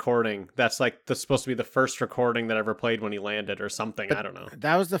that recording. That's like supposed to be the first recording that ever played when he landed or something. But I don't know.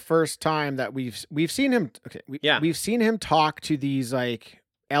 That was the first time that we've seen him. Okay, we've seen him talk to these like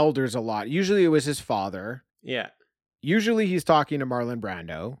elders a lot. Usually it was his father. Yeah. Usually he's talking to Marlon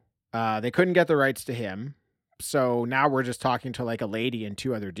Brando. They couldn't get the rights to him. So now we're just talking to like a lady and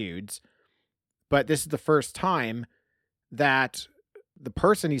 2 other dudes. But this is the first time that the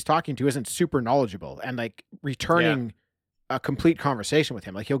person he's talking to isn't super knowledgeable and like returning a complete conversation with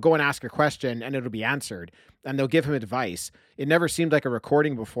him. Like, he'll go and ask a question and it'll be answered and they'll give him advice. It never seemed like a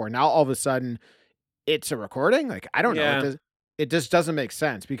recording before. Now all of a sudden it's a recording. Like, I don't know. It just doesn't make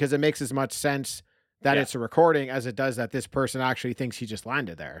sense, because it makes as much sense that it's a recording as it does that this person actually thinks he just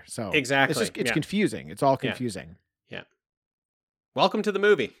landed there. So exactly. It's confusing. It's all confusing. Yeah. Welcome to the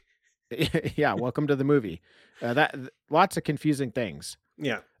movie. Yeah, welcome to the movie. Lots of confusing things.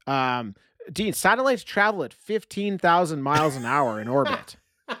 Yeah. Dean, satellites travel at 15,000 miles an hour in orbit.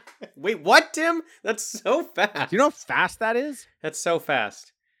 Wait, what, Tim? That's so fast. Do you know how fast that is? That's so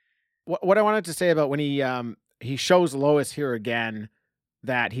fast. What I wanted to say about when he shows Lois here again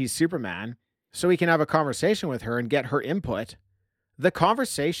that he's Superman, so he can have a conversation with her and get her input. The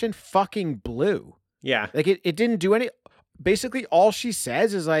conversation fucking blew. Yeah. Like, it didn't do any. Basically, all she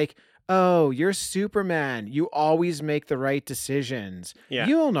says is like, "Oh, you're Superman. You always make the right decisions. Yeah.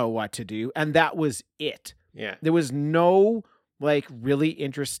 You'll know what to do." And that was it. Yeah. There was no like really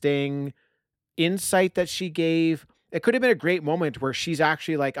interesting insight that she gave. It could have been a great moment where she's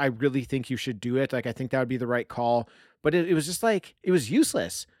actually like, "I really think you should do it. Like, I think that would be the right call." But it was just like, it was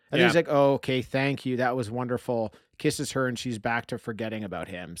useless. And he's like, "Oh, okay, thank you. That was wonderful." Kisses her and she's back to forgetting about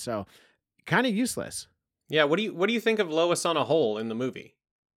him. So kind of useless. Yeah. What do you think of Lois on a whole in the movie?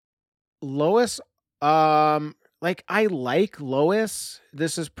 Lois, like, I like Lois.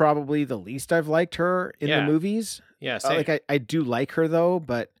 This is probably the least I've liked her in the movies. Yeah, same. Like, I do like her though,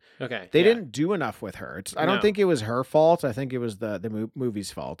 but okay, they didn't do enough with her. I don't think it was her fault. I think it was the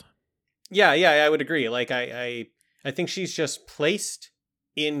movie's fault. Yeah, I would agree. Like, I think she's just placed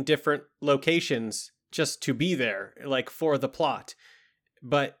in different locations just to be there, like, for the plot.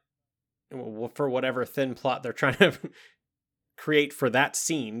 But for whatever thin plot they're trying to create for that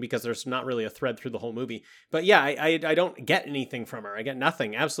scene, because there's not really a thread through the whole movie. But yeah, I don't get anything from her. I get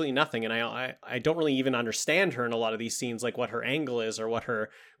nothing, absolutely nothing. And I don't really even understand her in a lot of these scenes, like what her angle is or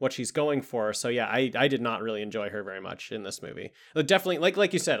what she's going for. So yeah, I did not really enjoy her very much in this movie. Definitely,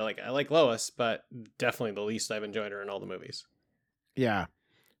 like you said, like, I like Lois, but definitely the least I've enjoyed her in all the movies. Yeah.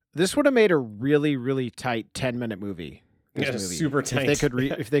 This would have made a really, really tight 10-minute movie. Movie. Super tight.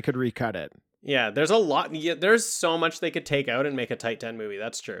 If they could recut it. Yeah, there's a lot. Yeah, there's so much they could take out and make a tight 10 movie.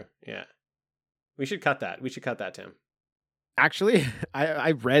 That's true. Yeah. We should cut that. Tim. Actually,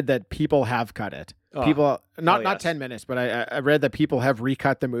 I read that people have cut it. People, not 10 minutes, but I read that people have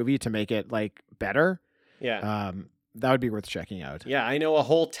recut the movie to make it like better. Yeah. That would be worth checking out. Yeah, I know a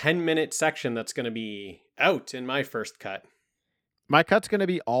whole 10-minute section that's going to be out in my first cut. My cut's going to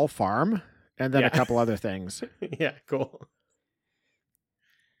be all farm and then a couple other things. Yeah, cool.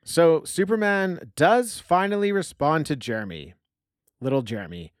 So Superman does finally respond to Jeremy, little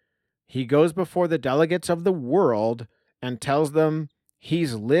Jeremy. He goes before the delegates of the world and tells them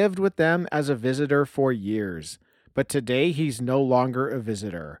he's lived with them as a visitor for years, but today he's no longer a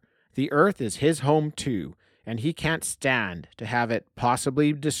visitor. The Earth is his home too, and he can't stand to have it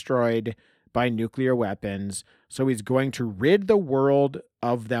possibly destroyed by nuclear weapons, so he's going to rid the world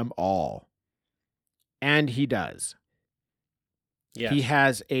of them all. And he does. Yes. He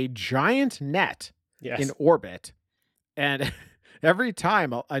has a giant net in orbit, and every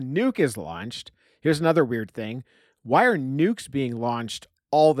time a nuke is launched, here's another weird thing. Why are nukes being launched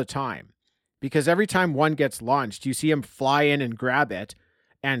all the time? Because every time one gets launched, you see him fly in and grab it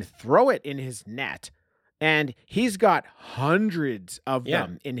and throw it in his net, and he's got hundreds of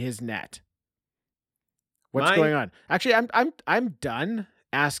them in his net. What's going on? Actually, I'm done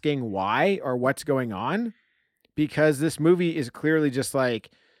asking why or what's going on, because this movie is clearly just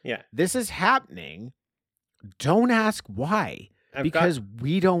like, this is happening. Don't ask why, because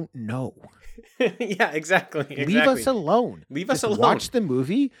we don't know. Yeah, exactly. Leave us alone. Leave us alone. Watch the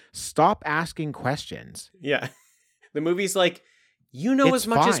movie. Stop asking questions. Yeah. The movie's like, you know, as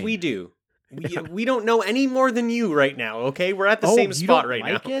much as we do. We don't know any more than you right now, okay? We're at the same spot right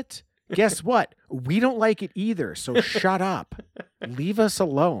now. It? Guess what? We don't like it either, so shut up. Leave us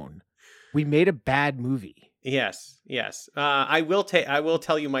alone. We made a bad movie. Yes. I will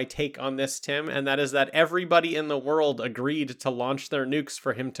tell you my take on this, Tim, and that is that everybody in the world agreed to launch their nukes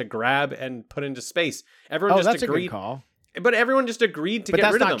for him to grab and put into space. Everyone just that's agreed. a good call. But everyone just agreed to get rid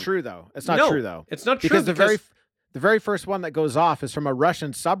of them. But that's not true, though. It's not true, though. It's not true because the very first one that goes off is from a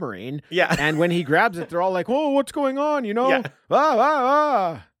Russian submarine. Yeah. And when he grabs it, they're all like, "Whoa, what's going on?" You know? Yeah.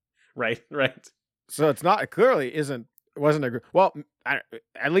 Ah. Right. So it wasn't a well.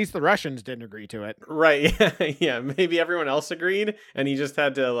 At least the Russians didn't agree to it. Right. Yeah. Maybe everyone else agreed, and he just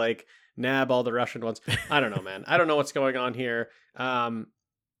had to like nab all the Russian ones. I don't know, man. I don't know what's going on here.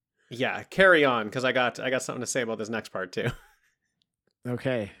 Yeah. Carry on, because I got something to say about this next part too.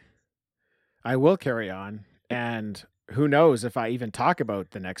 Okay. I will carry on, and who knows if I even talk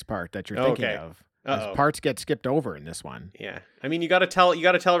about the next part that you're thinking of. As parts get skipped over in this one. Yeah. I mean, you got to tell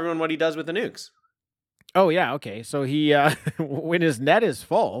everyone what he does with the nukes. Oh yeah, okay. So he when his net is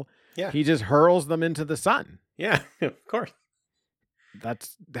full, he just hurls them into the sun. Yeah, of course.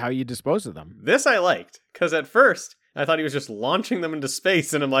 That's how you dispose of them. This I liked, because at first I thought he was just launching them into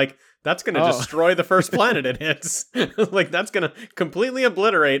space, and I'm like, that's going to destroy the first planet it hits. Like, that's going to completely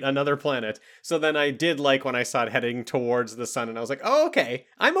obliterate another planet. So then I did like when I saw it heading towards the sun, and I was like, oh, okay.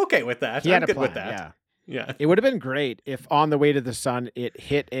 I'm okay with that. I'm good with that. Yeah. It would have been great if on the way to the sun, it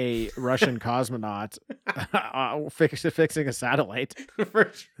hit a Russian cosmonaut fixing a satellite. That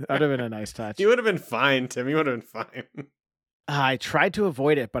would have been a nice touch. He would have been fine, Tim. He would have been fine. I tried to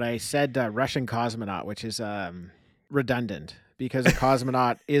avoid it, but I said Russian cosmonaut, which is redundant because a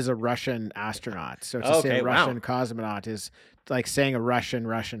cosmonaut is a Russian astronaut. So to say a Russian cosmonaut is like saying a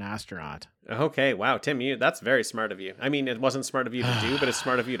Russian astronaut. Okay, wow, Tim, that's very smart of you. I mean, it wasn't smart of you to do, but it's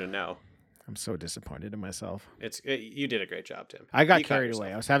smart of you to know. I'm so disappointed in myself. You did a great job, Tim. I got carried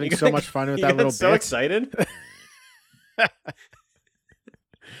away. I was having so much fun with that little bit. So excited.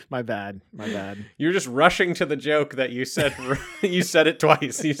 My bad. You're just rushing to the joke that you said. You said it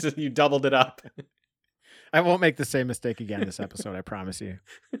twice. You doubled it up. I won't make the same mistake again this episode. I promise you.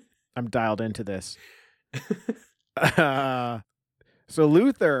 I'm dialed into this. So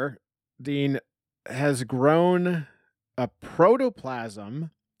Luthor, Dean, has grown a protoplasm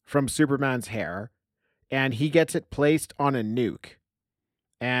from Superman's hair, and he gets it placed on a nuke.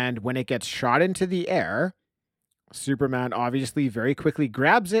 And when it gets shot into the air, Superman obviously very quickly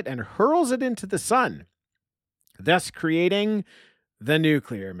grabs it and hurls it into the sun, thus creating the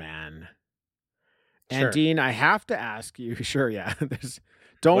Nuclear Man. And Sure. Dean, I have to ask you,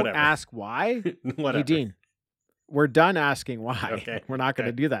 don't Whatever. ask why. Whatever. Hey, Dean, we're done asking why. Okay. We're not going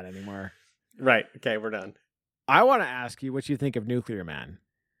to do that anymore. Right. Okay, we're done. I want to ask you what you think of Nuclear Man.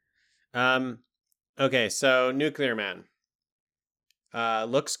 Okay, so Nuclear Man.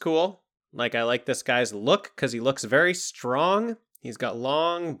 Looks cool. Like, I like this guy's look because he looks very strong. He's got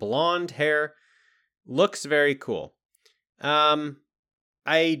long blonde hair. Looks very cool.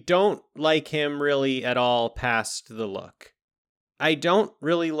 I don't like him really at all past the look. I don't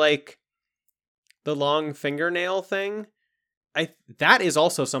really like the long fingernail thing. That is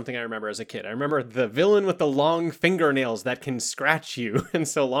also something I remember as a kid. I remember the villain with the long fingernails that can scratch you. And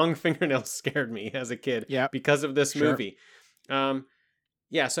so long fingernails scared me as a kid because of this movie.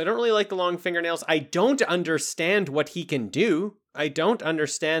 Yeah, so I don't really like the long fingernails. I don't understand what he can do. I don't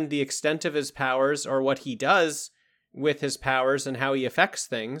understand the extent of his powers or what he does with his powers and how he affects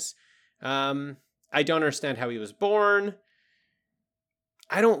things. I don't understand how he was born.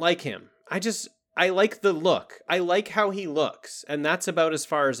 I don't like him. I like the look. I like how he looks. And that's about as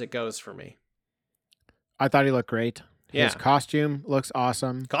far as it goes for me. I thought he looked great. Yeah. His costume looks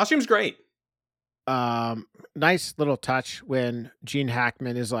awesome. Costume's great. Nice little touch when Gene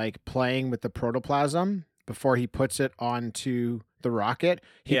Hackman is like playing with the protoplasm before he puts it onto the rocket.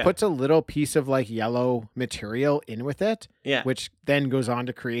 He puts a little piece of like yellow material in with it, which then goes on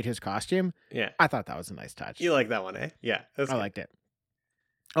to create his costume. Yeah. I thought that was a nice touch. You like that one, eh? Yeah. I liked it.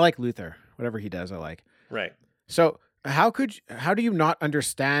 I like Luthor. Whatever he does, I like. Right. So how do you not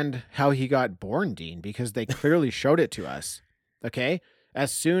understand how he got born, Dean? Because they clearly showed it to us. Okay.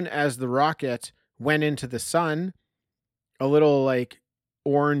 As soon as the rocket went into the sun, a little like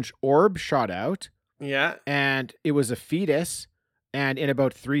orange orb shot out. Yeah. And it was a fetus. And in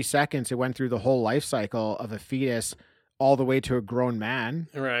about 3 seconds, it went through the whole life cycle of a fetus all the way to a grown man.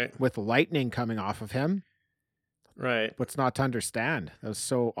 Right. With lightning coming off of him. Right. What's not to understand? That was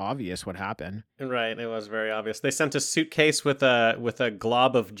so obvious what happened. Right. It was very obvious. They sent a suitcase with a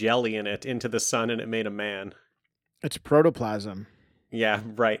glob of jelly in it into the sun, and it made a man. It's protoplasm. Yeah,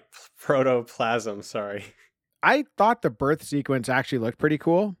 right. Protoplasm, sorry. I thought the birth sequence actually looked pretty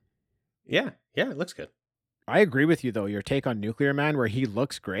cool. Yeah, Yeah, it looks good. I agree with you, though, your take on Nuclear Man, where he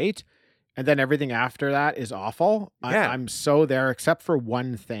looks great, and then everything after that is awful. Yeah. I'm so there, except for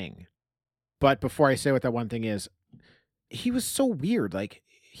one thing. But before I say what that one thing is, he was so weird. Like,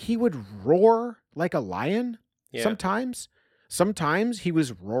 he would roar like a lion sometimes. Sometimes he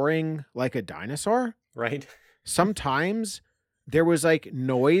was roaring like a dinosaur. Right. Sometimes there was like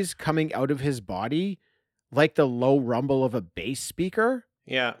noise coming out of his body, like the low rumble of a bass speaker.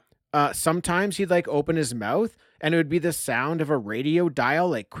 Yeah. Sometimes he'd like open his mouth and it would be the sound of a radio dial,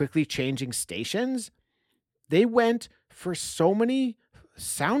 like quickly changing stations. They went for so many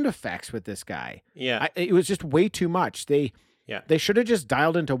sound effects with this guy. Yeah. It was just way too much. They should have just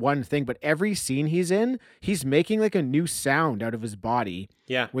dialed into one thing, but every scene he's in, he's making like a new sound out of his body.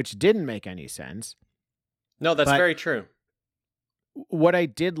 Yeah. Which didn't make any sense. No, that's very true. What I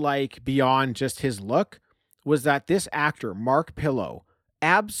did like beyond just his look was that this actor, Mark Pillow,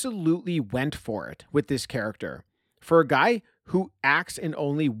 absolutely went for it with this character. For a guy who acts in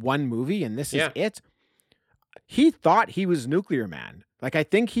only one movie, and this is it, he thought he was Nuclear Man. Like, I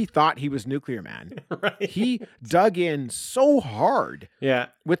think he thought he was Nuclear Man. Right. He dug in so hard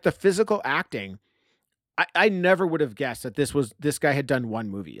with the physical acting. I never would have guessed that this guy had done one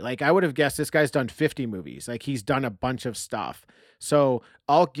movie. Like, I would have guessed this guy's done 50 movies. Like, he's done a bunch of stuff. So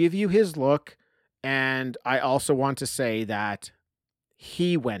I'll give you his look. And I also want to say that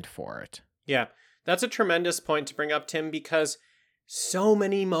he went for it. Yeah, that's a tremendous point to bring up, Tim, because so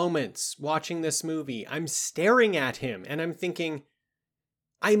many moments watching this movie, I'm staring at him and I'm thinking,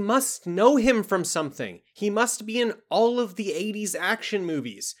 I must know him from something. He must be in all of the 80s action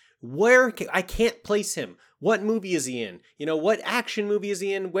movies. I can't place him. What movie is he in? You know, what action movie is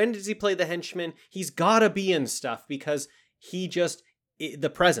he in? When does he play the henchman? He's gotta be in stuff because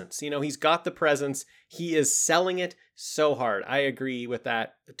the presence, you know, he's got the presence. He is selling it so hard. I agree with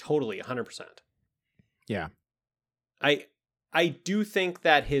that totally, 100%. Yeah. I do think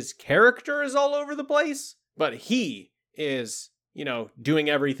that his character is all over the place, but he is, you know, doing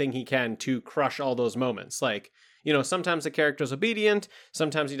everything he can to crush all those moments. Like, you know, sometimes the character's obedient,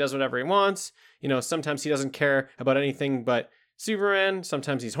 sometimes he does whatever he wants, you know, sometimes he doesn't care about anything but Superman,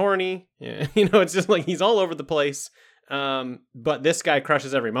 sometimes he's horny, you know, it's just like he's all over the place. But this guy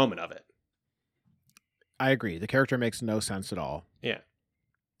crushes every moment of it. I agree. The character makes no sense at all. Yeah.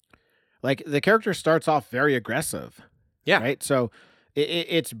 Like, the character starts off very aggressive. Yeah. Right? So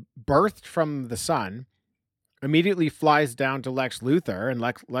it's birthed from the sun, immediately flies down to Lex Luthor, and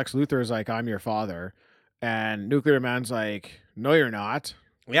Lex Luthor is like, I'm your father. And Nuclear Man's like, no, you're not.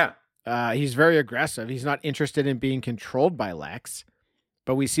 Yeah. He's very aggressive. He's not interested in being controlled by Lex.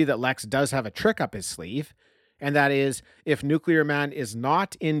 But we see that Lex does have a trick up his sleeve. And that is, if Nuclear Man is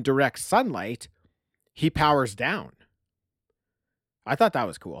not in direct sunlight, he powers down. I thought that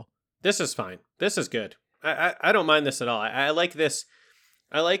was cool. This is fine. This is good. I don't mind this at all. I like this.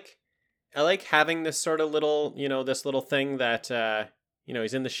 I like having this sort of little, you know, this little thing that, you know,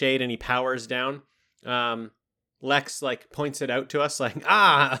 he's in the shade and he powers down. Lex like points it out to us like,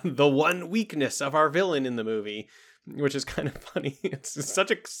 the one weakness of our villain in the movie, which is kind of funny. It's such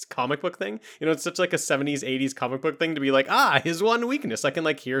a comic book thing. You know, it's such like a 70s, 80s comic book thing to be like, his one weakness. I can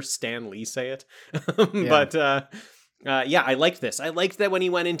like hear Stan Lee say it. But I liked this. I liked that when he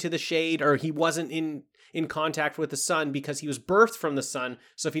went into the shade, or he wasn't in contact with the sun because he was birthed from the sun.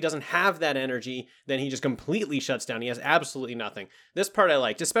 So if he doesn't have that energy, then he just completely shuts down. He has absolutely nothing. This part I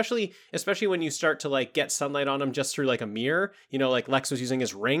liked, especially when you start to like get sunlight on him just through like a mirror. You know, like Lex was using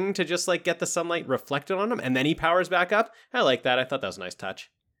his ring to just like get the sunlight reflected on him, and then he powers back up. I like that. I thought that was a nice touch.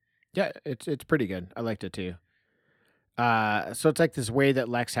 Yeah, it's pretty good. I liked it too. So it's like this way that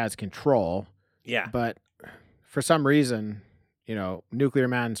Lex has control. Yeah. But for some reason, you know, Nuclear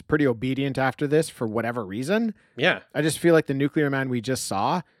Man's pretty obedient after this for whatever reason. Yeah. I just feel like the Nuclear Man we just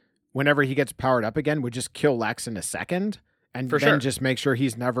saw, whenever he gets powered up again, would just kill Lex in a second and then just make sure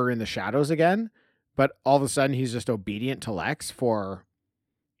he's never in the shadows again. But all of a sudden, he's just obedient to Lex for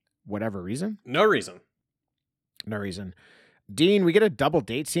whatever reason. No reason. No reason. Dean, we get a double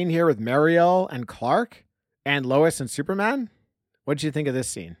date scene here with Mariel and Clark and Lois and Superman. What did you think of this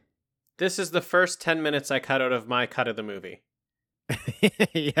scene? This is the first 10 minutes I cut out of my cut of the movie.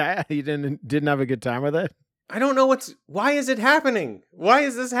 Yeah, you didn't have a good time with it? I don't know why is it happening? Why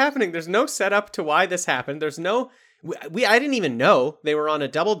is this happening? There's no setup to why this happened. There's no, I didn't even know they were on a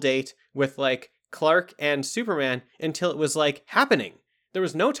double date with like Clark and Superman until it was like happening. There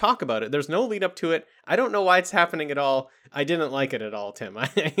was no talk about it. There's no lead up to it. I don't know why it's happening at all. I didn't like it at all, Tim.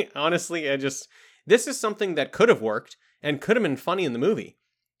 Honestly, this is something that could have worked and could have been funny in the movie,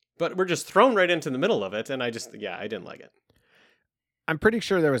 but we're just thrown right into the middle of it. And I didn't like it. I'm pretty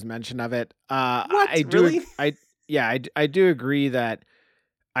sure there was mention of it. What? I do. Really? I do agree that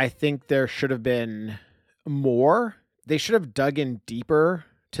I think there should have been more. They should have dug in deeper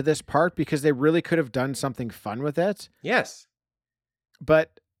to this part because they really could have done something fun with it. Yes.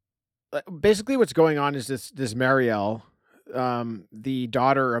 But basically what's going on is this Marielle, the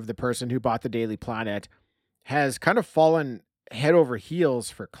daughter of the person who bought the Daily Planet, has kind of fallen head over heels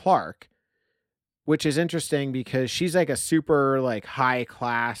for Clark, which is interesting because she's like a super like high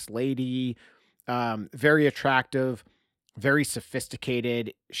class lady, very attractive, very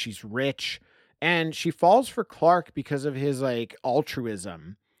sophisticated. She's rich, and she falls for Clark because of his like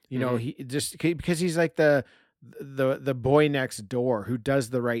altruism. You know, he just because he's like the boy next door who does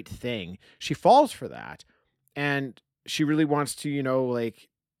the right thing. She falls for that, and she really wants to, you know, like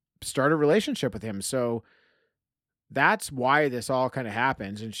start a relationship with him. So that's why this all kind of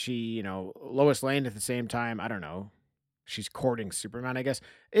happens. And she, you know, Lois Lane at the same time, I don't know, she's courting Superman, I guess.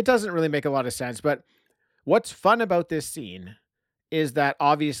 It doesn't really make a lot of sense. But what's fun about this scene is that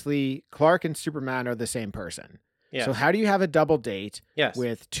obviously Clark and Superman are the same person. Yes. So how do you have a double date Yes.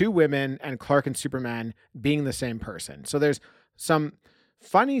 with two women and Clark and Superman being the same person? So there's some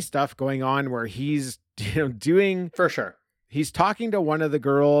funny stuff going on where he's, you know, doing, For sure. he's talking to one of the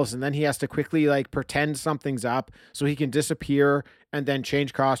girls and then he has to quickly like pretend something's up so he can disappear and then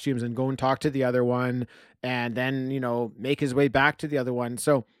change costumes and go and talk to the other one and then, you know, make his way back to the other one.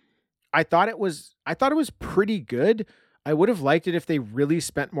 So I thought it was pretty good. I would have liked it if they really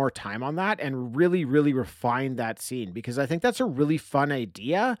spent more time on that and really, really refined that scene, because I think that's a really fun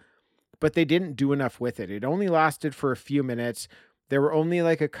idea, but they didn't do enough with it. It only lasted for a few minutes. There were only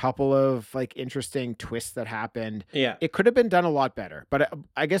like a couple of like interesting twists that happened. Yeah. It could have been done a lot better, but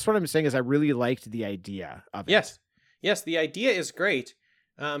I guess what I'm saying is I really liked the idea of it. Yes. Yes, the idea is great.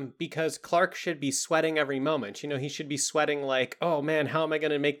 Because Clark should be sweating every moment. You know, he should be sweating like, oh man, how am I going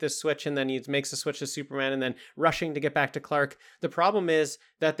to make this switch? And then he makes the switch to Superman and then rushing to get back to Clark. The problem is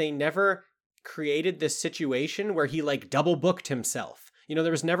that they never created this situation where he like double booked himself. You know,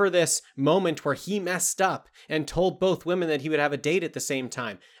 there was never this moment where he messed up and told both women that he would have a date at the same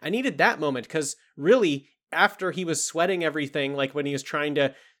time. I needed that moment because really, after he was sweating everything, like when he was trying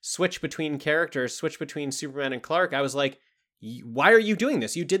to switch between characters, switch between Superman and Clark, I was like, why are you doing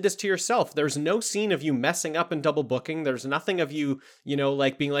this? You did this to yourself. There's no scene of you messing up and double booking. There's nothing of you, you know,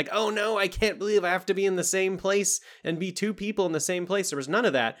 like being like, oh no, I can't believe I have to be in the same place and be two people in the same place. There was none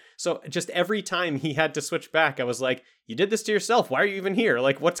of that. So just every time he had to switch back, I was like, you did this to yourself. Why are you even here?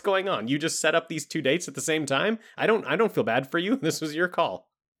 Like, what's going on? You just set up these two dates at the same time? I don't feel bad for you. This was your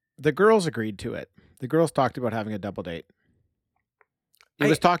call. The girls agreed to it. The girls talked about having a double date. It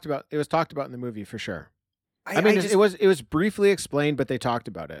was talked about in the movie for sure. It was briefly explained, but they talked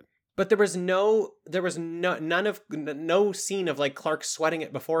about it. But there was no scene of like Clark sweating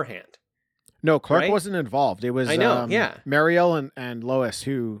it beforehand. No, Clark Right? wasn't involved. It was I know, yeah. Marielle and Lois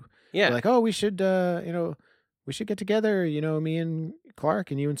who Yeah. were like, oh, we should we should get together, you know, me and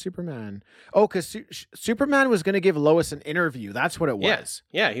Clark and you and Superman. Oh, because Superman was going to give Lois an interview. That's what it was.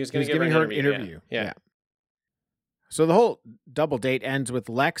 Yeah, he was He going was to give giving her an interview. Yeah. So the whole double date ends with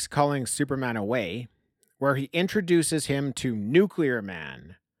Lex calling Superman away, where he introduces him to Nuclear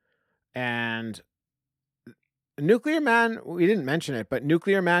Man. And Nuclear Man, we didn't mention it, but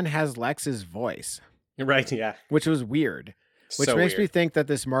Nuclear Man has Lex's voice, Right, yeah. which was weird. Which So makes me weird. think that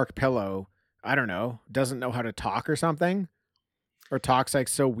this Mark Pillow, I don't know, doesn't know how to talk or something. Or talks like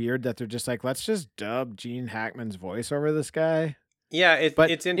so weird that they're just like, let's just dub Gene Hackman's voice over this guy. Yeah,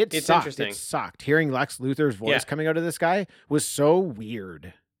 But it's sucked. interesting. It sucked. Hearing Lex Luthor's voice Yeah. coming out of this guy was so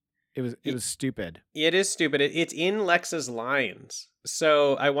weird. It was stupid. It is stupid. It's in Lex's lines.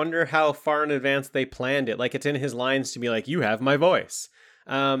 So I wonder how far in advance they planned it. Like it's in his lines to be like, you have my voice.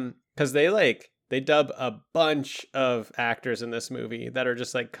 Because they dub a bunch of actors in this movie that are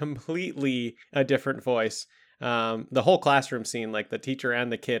just like completely a different voice. The whole classroom scene, like the teacher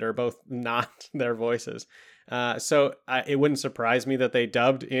and the kid are both not their voices. So it wouldn't surprise me that they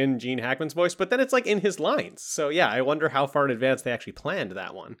dubbed in Gene Hackman's voice, but then it's like in his lines. So yeah, I wonder how far in advance they actually planned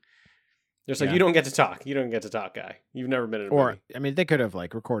that one. They're just like, Yeah. you don't get to talk. You don't get to talk, guy. You've never been in a Or, movie. I mean, they could have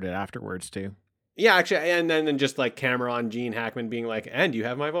like recorded afterwards too. Yeah, actually, and then just like camera on Gene Hackman being like, and you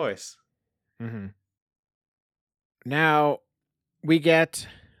have my voice. Mm-hmm. Now, we get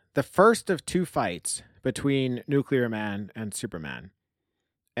the first of two fights between Nuclear Man and Superman.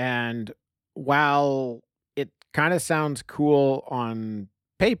 And while it kind of sounds cool on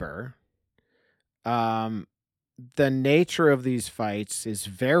paper, the nature of these fights is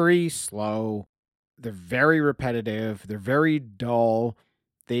very slow. They're very repetitive. They're very dull.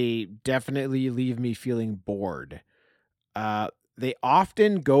 They definitely leave me feeling bored. they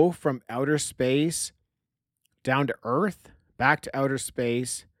often go from outer space down to Earth, back to outer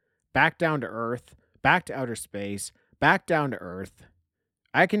space, back down to Earth, back to outer space, back down to Earth.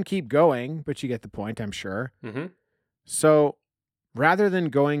 I can keep going, but you get the point, I'm sure. Mm-hmm. So rather than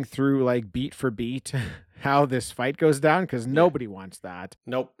going through like beat for beat how this fight goes down, because nobody wants that,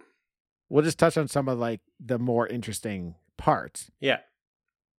 Nope. we'll just touch on some of like the more interesting parts. Yeah.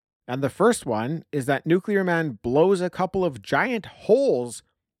 And the first one is that Nuclear Man blows a couple of giant holes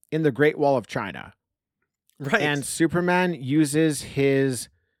in the Great Wall of China. Right. And Superman uses his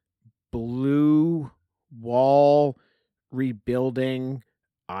blue wall rebuilding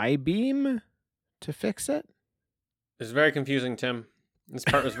I-beam to fix it. It's very confusing, Tim. This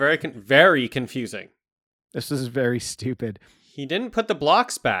part was very, very confusing. This is very stupid. He didn't put the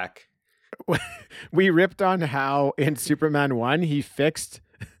blocks back. We ripped on how in Superman 1 he fixed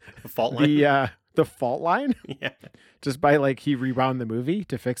The fault line. the fault line Yeah. just by like he rewound the movie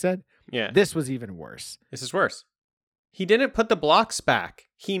to fix it. Yeah. This was even worse. This is worse. He didn't put the blocks back.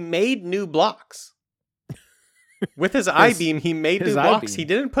 He made new blocks. With his I-beam, he made his new blocks. I-beam. He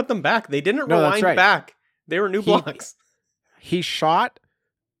didn't put them back. They didn't No, that's rewind right. back. They were new He- blocks. He shot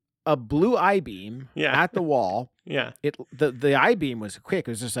a blue I-beam Yeah. at the wall. Yeah. The I-beam was quick.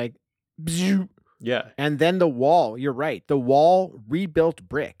 It was just like, bzzz, Yeah. and then the wall, you're right. The wall rebuilt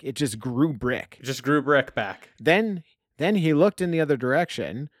brick. It just grew brick. It just grew brick back. Then he looked in the other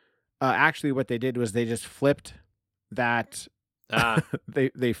direction. Actually, what they did was they just flipped that. Ah.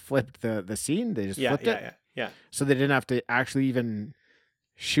 They flipped the scene. They just Yeah. flipped it. Yeah. So they didn't have to actually even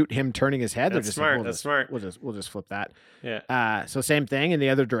shoot him turning his head. They're That's just smart. Like, That's smart. We'll just flip that. Yeah. So same thing in the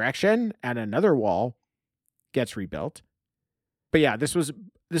other direction, and another wall gets rebuilt. But yeah, this was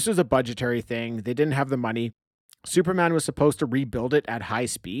a budgetary thing. They didn't have the money. Superman was supposed to rebuild it at high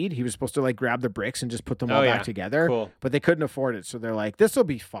speed. He was supposed to like grab the bricks and just put them all back together. Cool. But they couldn't afford it, so they're like, "This will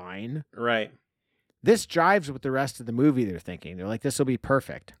be fine." Right. This jives with the rest of the movie. They're thinking they're like, "This will be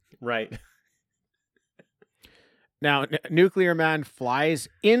perfect." Right. Now, Nuclear Man flies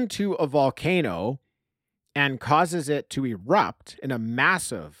into a volcano and causes it to erupt in a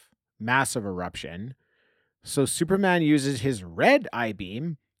massive, massive eruption. So Superman uses his red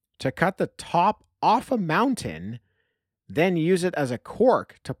I-beam to cut the top off a mountain, then use it as a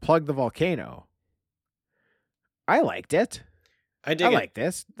cork to plug the volcano. I liked it. I dig I it. like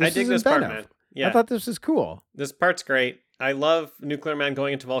this. I dig is this part, inventive. man. Yeah. I thought this was cool. This part's great. I love Nuclear Man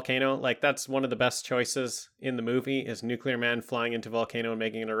going into volcano. Like, that's one of the best choices in the movie is Nuclear Man flying into volcano and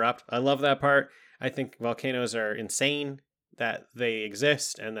making it erupt. I love that part. I think volcanoes are insane that they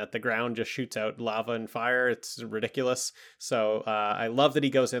exist and that the ground just shoots out lava and fire. It's ridiculous. So I love that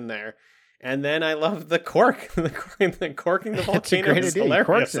he goes in there. And then I love the cork. the corking the It's a volcano great is idea. He hilarious.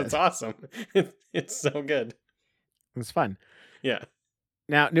 corks it. It's awesome. It's so good. It's fun. Yeah.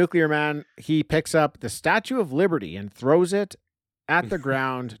 Now, Nuclear Man, he picks up the Statue of Liberty and throws it at the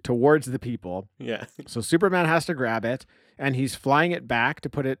ground towards the people. Yeah. So Superman has to grab it, and he's flying it back to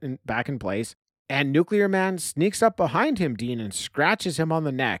put it back in place. And Nuclear Man sneaks up behind him, Dean, and scratches him on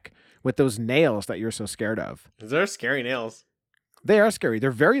the neck with those nails that you're so scared of. They're scary nails. They are scary.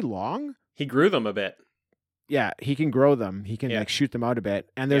 They're very long. He grew them a bit. Yeah, he can grow them. He can Yeah. like shoot them out a bit.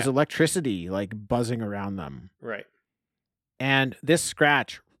 And there's Yeah. electricity like buzzing around them. Right. And this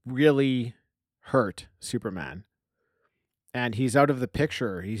scratch really hurt Superman. And he's out of the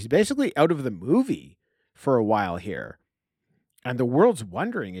picture. He's basically out of the movie for a while here. And the world's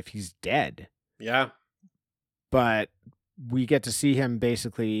wondering if he's dead. Yeah. But we get to see him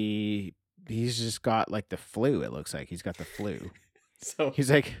basically, he's just got like the flu. It looks like he's got the flu. So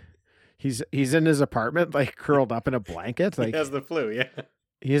He's like, he's in his apartment, like curled up in a blanket. Like he has the flu. Yeah.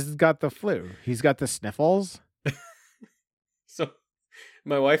 he's got the flu. He's got the sniffles. So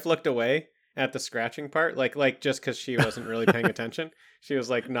my wife looked away at the scratching part, like just because she wasn't really paying attention. She was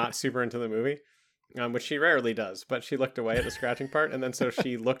like not super into the movie, which she rarely does. But she looked away at the scratching part, and then so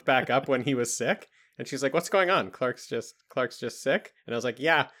she looked back up when he was sick, and she's like, "What's going on? Clark's just sick." And I was like,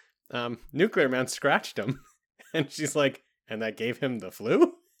 "Yeah, Nuclear Man scratched him," and she's like, "And that gave him the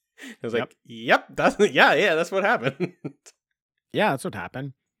flu?" I was like, "Yep, that's that's what happened." Yeah, that's what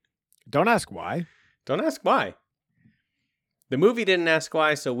happened. Don't ask why. Don't ask why. The movie didn't ask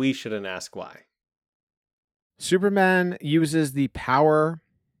why, so we shouldn't ask why. Superman uses the power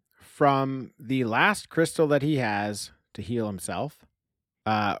from the last crystal that he has to heal himself.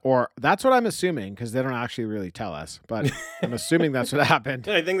 Or that's what I'm assuming, because they don't actually really tell us, but I'm assuming that's what happened.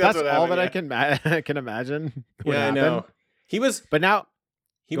 I think that's what all happened, that I can imagine. What Yeah, I happened. know. He was But now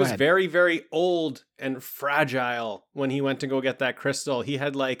He Go was ahead. very, very old and fragile when he went to go get that crystal. He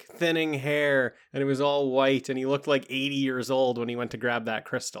had like thinning hair and it was all white and he looked like 80 years old when he went to grab that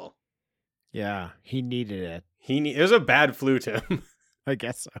crystal. Yeah, he needed it. It was a bad flu, Tim. I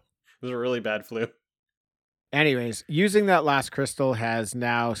guess so. It was a really bad flu. Anyways, using that last crystal has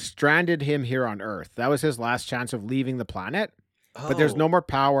now stranded him here on Earth. That was his last chance of leaving the planet, but there's no more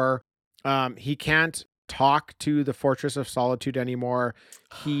power. He can't talk to the Fortress of Solitude anymore.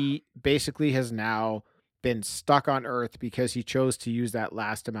 He basically has now been stuck on Earth because he chose to use that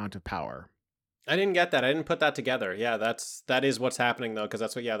last amount of power. I didn't get that. I didn't put that together. Yeah, that is what's happening though, because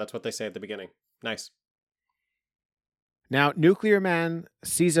that's what they say at the beginning. Nice. Now, Nuclear Man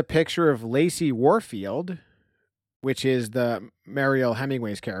sees a picture of Lacey Warfield, which is the Mariel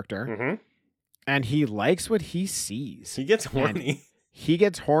Hemingway's character, Mm-hmm. and he likes what he sees. He gets horny. He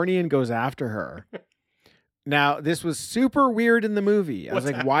gets horny and goes after her. Now, this was super weird in the movie. I was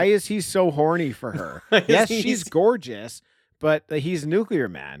like, why is he so horny for her? Yes, she's gorgeous, but he's Nuclear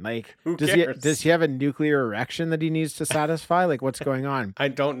Man. Like, Who does cares? he have a nuclear erection that he needs to satisfy? Like, what's going on? I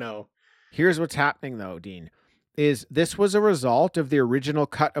don't know. Here's what's happening, though, Dean, is this was a result of the original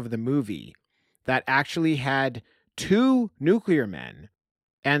cut of the movie that actually had 2 nuclear men,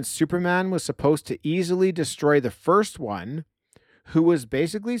 and Superman was supposed to easily destroy the first one, who was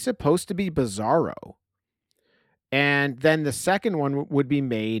basically supposed to be Bizarro. And then the second one would be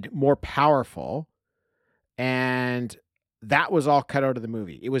made more powerful. And that was all cut out of the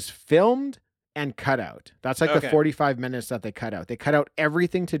movie. It was filmed and cut out. That's like the 45 minutes that they cut out. They cut out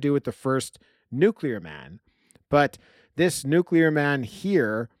everything to do with the first Nuclear Man. But this Nuclear Man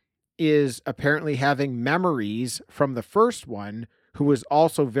here is apparently having memories from the first one, who was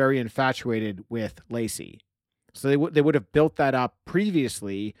also very infatuated with Lacey. So they would have built that up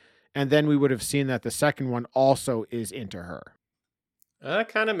previously, and then we would have seen that the second one also is into her. That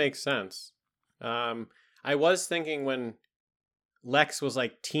kind of makes sense. I was thinking when Lex was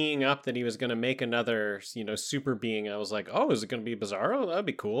like teeing up that he was going to make another, super being, I was like, oh, is it going to be Bizarro? That'd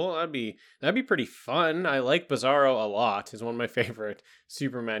be cool. That'd be pretty fun. I like Bizarro a lot. He's one of my favorite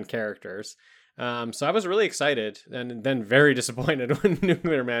Superman characters. So I was really excited and then very disappointed when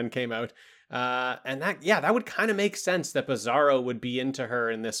Nuclear Man came out. And that would kind of make sense that Bizarro would be into her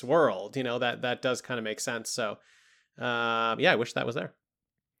in this world. That does kind of make sense. So, I wish that was there.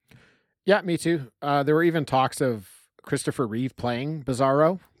 Yeah, me too. There were even talks of Christopher Reeve playing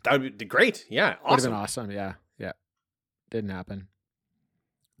Bizarro. That would be great. Yeah. Awesome. Would have been awesome. Yeah. Yeah. Didn't happen.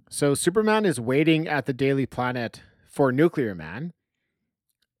 So Superman is waiting at the Daily Planet for Nuclear Man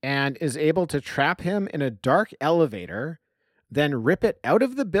and is able to trap him in a dark elevator, then rip it out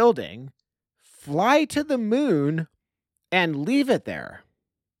of the building, fly to the moon, and leave it there.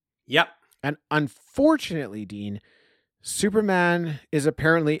 Yep. And unfortunately, Dean, Superman is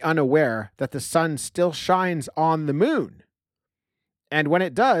apparently unaware that the sun still shines on the moon. And when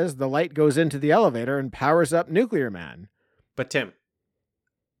it does, the light goes into the elevator and powers up Nuclear Man. But Tim,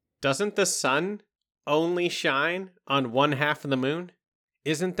 doesn't the sun only shine on one half of the moon?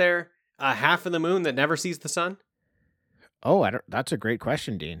 Isn't there a half of the moon that never sees the sun? Oh, that's a great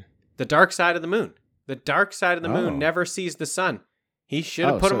question, Dean. The dark side of the moon. The dark side of the moon never sees the sun. He should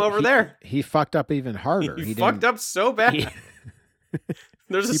have put him over there. He fucked up even harder. He fucked up so bad.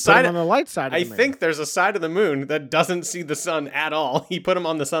 There's a He side put him on the light side of the moon. I think there's a side of the moon that doesn't see the sun at all. He put him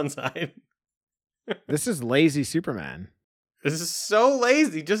on the sun side. This is lazy Superman. This is so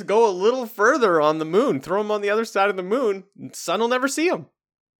lazy. Just go a little further on the moon. Throw him on the other side of the moon. And sun will never see him.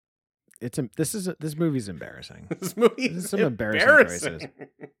 This movie's embarrassing. This movie This is is some embarrassing choices.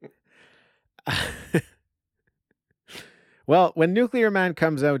 Well, when Nuclear Man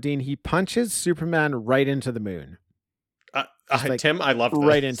comes out, Dean, he punches Superman right into the moon. Tim, I love this.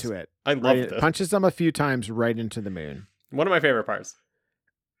 Right into it. I love this. Punches them a few times right into the moon. One of my favorite parts.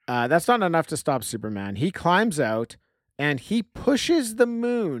 That's not enough to stop Superman. He climbs out and he pushes the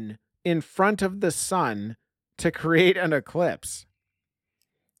moon in front of the sun to create an eclipse.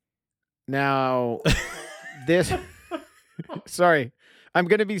 Now, this... Sorry, I'm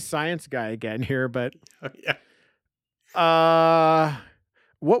going to be science guy again here, but... Oh, yeah.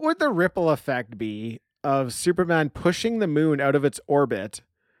 What would the ripple effect be of Superman pushing the moon out of its orbit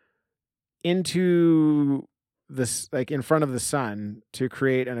into this, like in front of the sun, to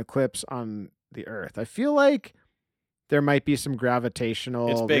create an eclipse on the Earth? I feel like there might be some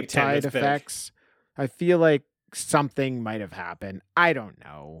gravitational riptide effects. I feel like something might have happened. I don't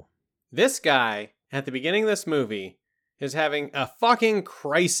know. This guy at the beginning of this movie is having a fucking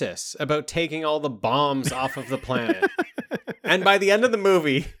crisis about taking all the bombs off of the planet. And by the end of the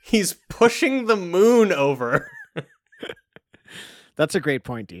movie, he's pushing the moon over. That's a great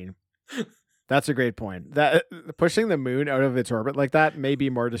point, Dean. That's a great point. That pushing the moon out of its orbit like that may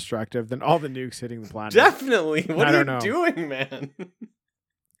be more destructive than all the nukes hitting the planet. Definitely. What I are you don't know. doing, man?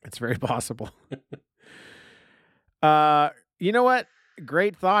 It's very possible. You know what?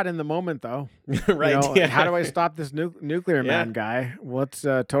 Great thought in the moment, though. Right. You know, yeah. How do I stop this nuclear Yeah. man guy? Let's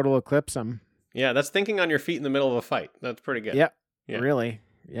total eclipse him. Yeah, that's thinking on your feet in the middle of a fight. That's pretty good. Yep. Yeah. Really.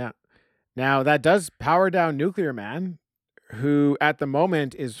 Yeah. Now that does power down Nuclear Man, who at the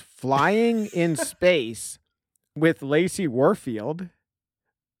moment is flying in space with Lacey Warfield.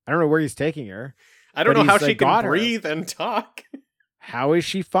 I don't know where he's taking her. I don't But know how he's, she like, got can her. breathe and talk. How is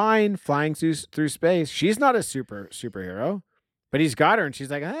she fine flying through space? She's not a superhero, but he's got her, and she's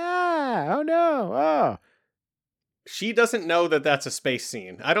like, oh no, oh. She doesn't know that that's a space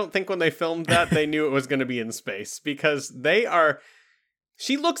scene. I don't think when they filmed that, they knew it was going to be in space because they are...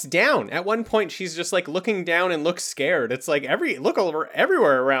 She looks down. At one point, she's just like looking down and looks scared. It's like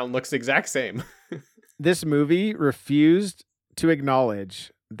everywhere around looks the exact same. This movie refused to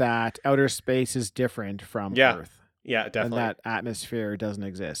acknowledge that outer space is different from Yeah, Earth. Yeah, And definitely. that atmosphere doesn't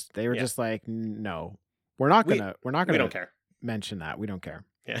exist. They were Yeah. just like, no, we're not We- gonna we don't care. mention that. We don't care.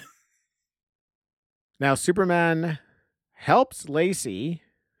 Yeah. Now Superman helps Lacey,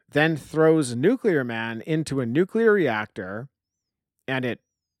 then throws Nuclear Man into a nuclear reactor, and it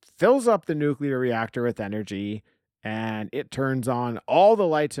fills up the nuclear reactor with energy, and it turns on all the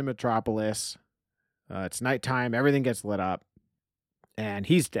lights in Metropolis. It's nighttime. Everything gets lit up, and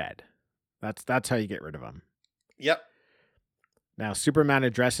he's dead. That's how you get rid of him. Yep. Now, Superman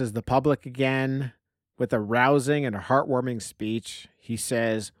addresses the public again with a rousing and heartwarming speech. He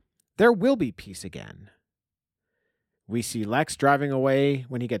says, "There will be peace again." We see Lex driving away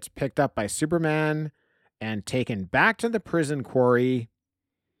when he gets picked up by Superman and taken back to the prison quarry.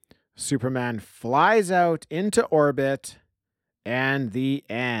 Superman flies out into orbit, and the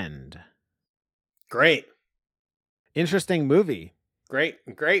end. Great. Interesting movie.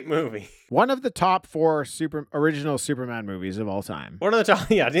 Great movie. One of the top 4 original Superman movies of all time. One of the top,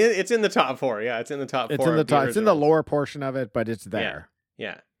 yeah, it's in the top 4. Yeah, it's in the top 4. It's in the of top. It's in the originals. lower portion of it, but it's there.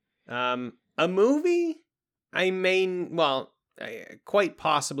 Yeah. A movie I quite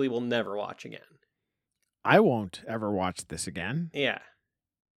possibly will never watch again. I won't ever watch this again. Yeah.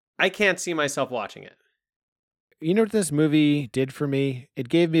 I can't see myself watching it. You know what this movie did for me? It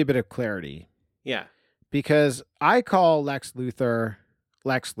gave me a bit of clarity Yeah. because I call Lex Luthor,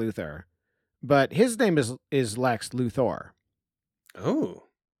 but his name is Lex Luthor. Oh.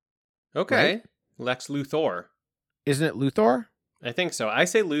 Okay. Right? Lex Luthor. Isn't it Luthor? I think so. I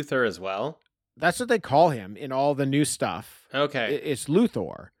say Luthor as well. That's what they call him in all the new stuff. Okay. It's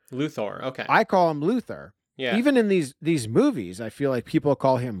Luthor. Luthor. Okay. I call him Luthor. Yeah. Even in these movies, I feel like people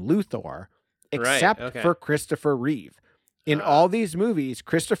call him Luthor, except okay. for Christopher Reeve. In all these movies,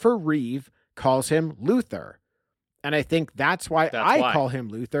 Christopher Reeve calls him Luthor. And I think that's why I call him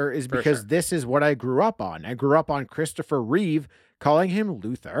Luthor, is For because sure. this is what I grew up on. I grew up on Christopher Reeve calling him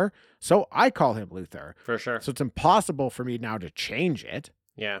Luthor, so I call him Luthor. For sure. So it's impossible for me now to change it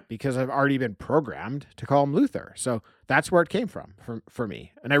Yeah. because I've already been programmed to call him Luthor. So that's where it came from for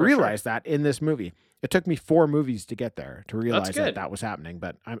me. And I For sure. realized that in this movie. It took me 4 movies to get there to realize good. that was happening,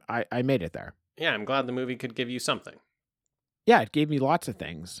 but I made it there. Yeah, I'm glad the movie could give you something. Yeah, it gave me lots of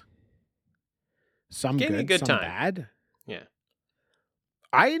things. Some Gave good, me a good some time. bad. Yeah.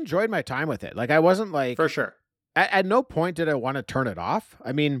 I enjoyed my time with it. Like, I wasn't like, For sure. at no point did I want to turn it off.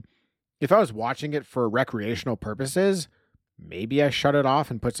 I mean, if I was watching it for recreational purposes, maybe I shut it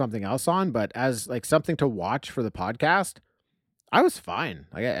off and put something else on. But as like something to watch for the podcast, I was fine.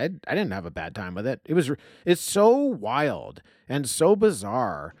 Like I didn't have a bad time with it. It's so wild and so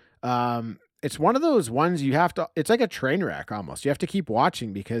bizarre. It's one of those ones it's like a train wreck almost. You have to keep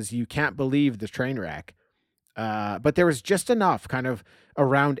watching because you can't believe the train wreck. But there was just enough kind of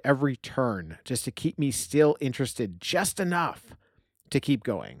around every turn just to keep me still interested, just enough to keep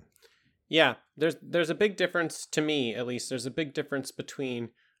going. Yeah, there's a big difference, to me at least, there's a big difference between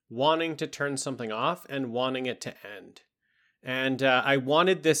wanting to turn something off and wanting it to end. And I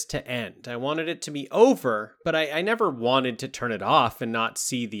wanted this to end. I wanted it to be over, but I never wanted to turn it off and not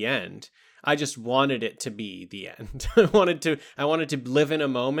see the end. I just wanted it to be the end. I wanted to live in a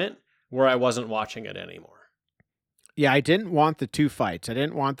moment where I wasn't watching it anymore. Yeah, I didn't want the 2 fights. I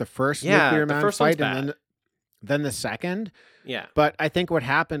didn't want the first Yeah, Nuclear the Man first one's fight and then the second. Yeah. But I think what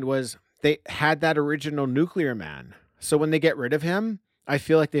happened was they had that original Nuclear Man. So when they get rid of him, I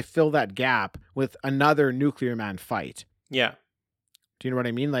feel like they fill that gap with another Nuclear Man fight. Yeah. Do you know what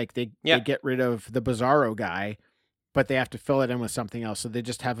I mean? Like they Yeah. get rid of the Bizarro guy, but they have to fill it in with something else. So they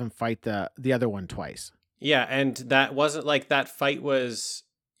just have him fight the other one twice. Yeah, and that wasn't like that fight was,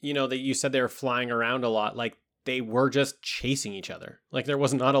 that you said they were flying around a lot. Like they were just chasing each other. Like there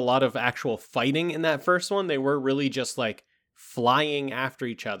was not a lot of actual fighting in that first one. They were really just like flying after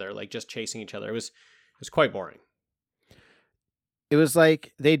each other, like just chasing each other. It was quite boring. It was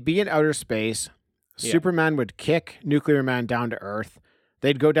like they'd be in outer space. Yeah. Superman would kick Nuclear Man down to Earth.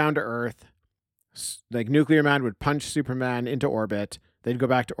 They'd go down to Earth. Like Nuclear Man would punch Superman into orbit. They'd go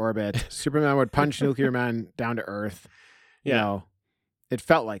back to orbit. Superman would punch Nuclear Man down to Earth. You know, it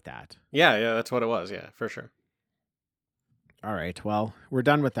felt like that. Yeah, that's what it was. Yeah, for sure. All right. Well, we're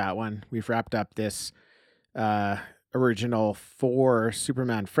done with that one. We've wrapped up this original 4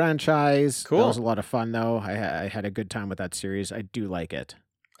 Superman franchise. Cool. That was a lot of fun, though. I had a good time with that series. I do like it.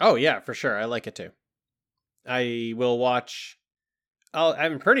 Oh, yeah, for sure. I like it, too. I will watch...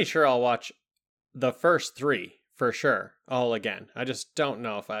 I'm pretty sure I'll watch the first 3, for sure, all again. I just don't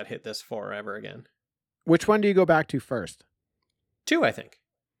know if I'd hit this 4 ever again. Which one do you go back to first? 2, I think.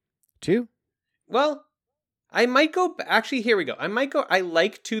 2? Well, I might go... Actually, here we go. I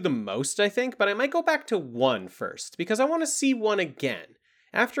like 2 the most, I think, but I might go back to 1 first, because I want to see 1 again.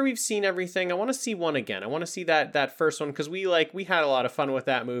 After we've seen everything, I want to see 1 again. I want to see that first one, because we had a lot of fun with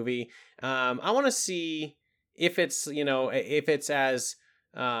that movie. I want to see if it's, if it's as...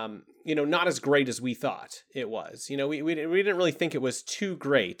 not as great as we thought it was. We didn't really think it was too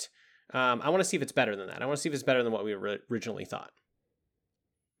great. I want to see if it's better than that. I want to see if it's better than what we originally thought.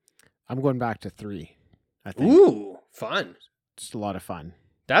 I'm going back to 3, I think. Ooh, fun. Just a lot of fun.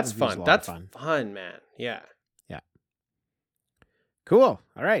 That's fun. That's fun, man. Yeah. Yeah. Cool.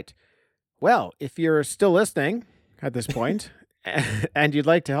 All right. Well, if you're still listening at this point and you'd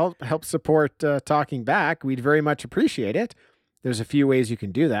like to help support Talking Back, we'd very much appreciate it. There's a few ways you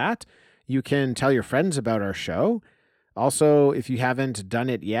can do that. You can tell your friends about our show. Also, if you haven't done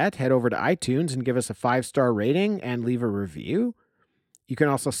it yet, head over to iTunes and give us a 5-star rating and leave a review. You can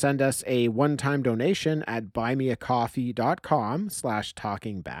also send us a one-time donation at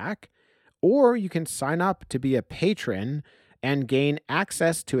buymeacoffee.com/talkingback, or you can sign up to be a patron and gain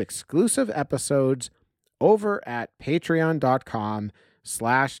access to exclusive episodes over at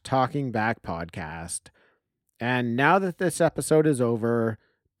patreon.com/talkingbackpodcast. And now that this episode is over,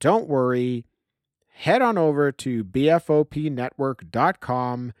 don't worry, head on over to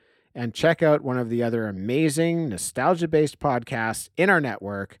bfopnetwork.com and check out one of the other amazing nostalgia-based podcasts in our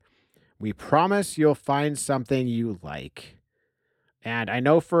network. We promise you'll find something you like. And I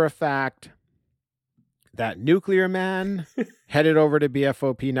know for a fact that Nuclear Man headed over to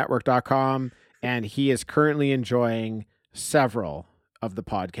bfopnetwork.com, and he is currently enjoying several of the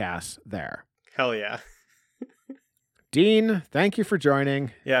podcasts there. Hell yeah. Dean, thank you for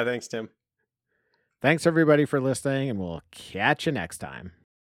joining. Yeah, thanks, Tim. Thanks, everybody, for listening, and we'll catch you next time.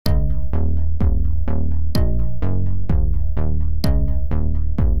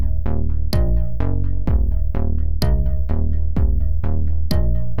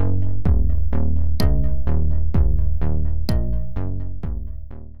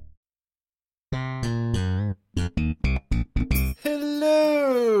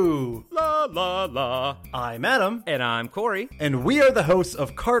 Hello! La la la. I'm Adam. And I'm Corey. And we are the hosts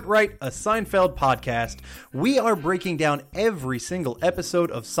of Cartwright, a Seinfeld podcast. We are breaking down every single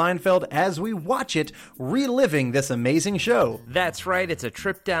episode of Seinfeld as we watch it, reliving this amazing show. That's right, it's a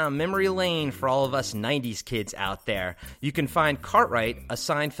trip down memory lane for all of us 90s kids out there. You can find Cartwright, a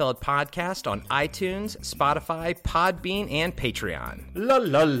Seinfeld podcast on iTunes, Spotify, Podbean, and Patreon. La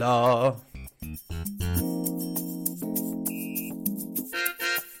la la.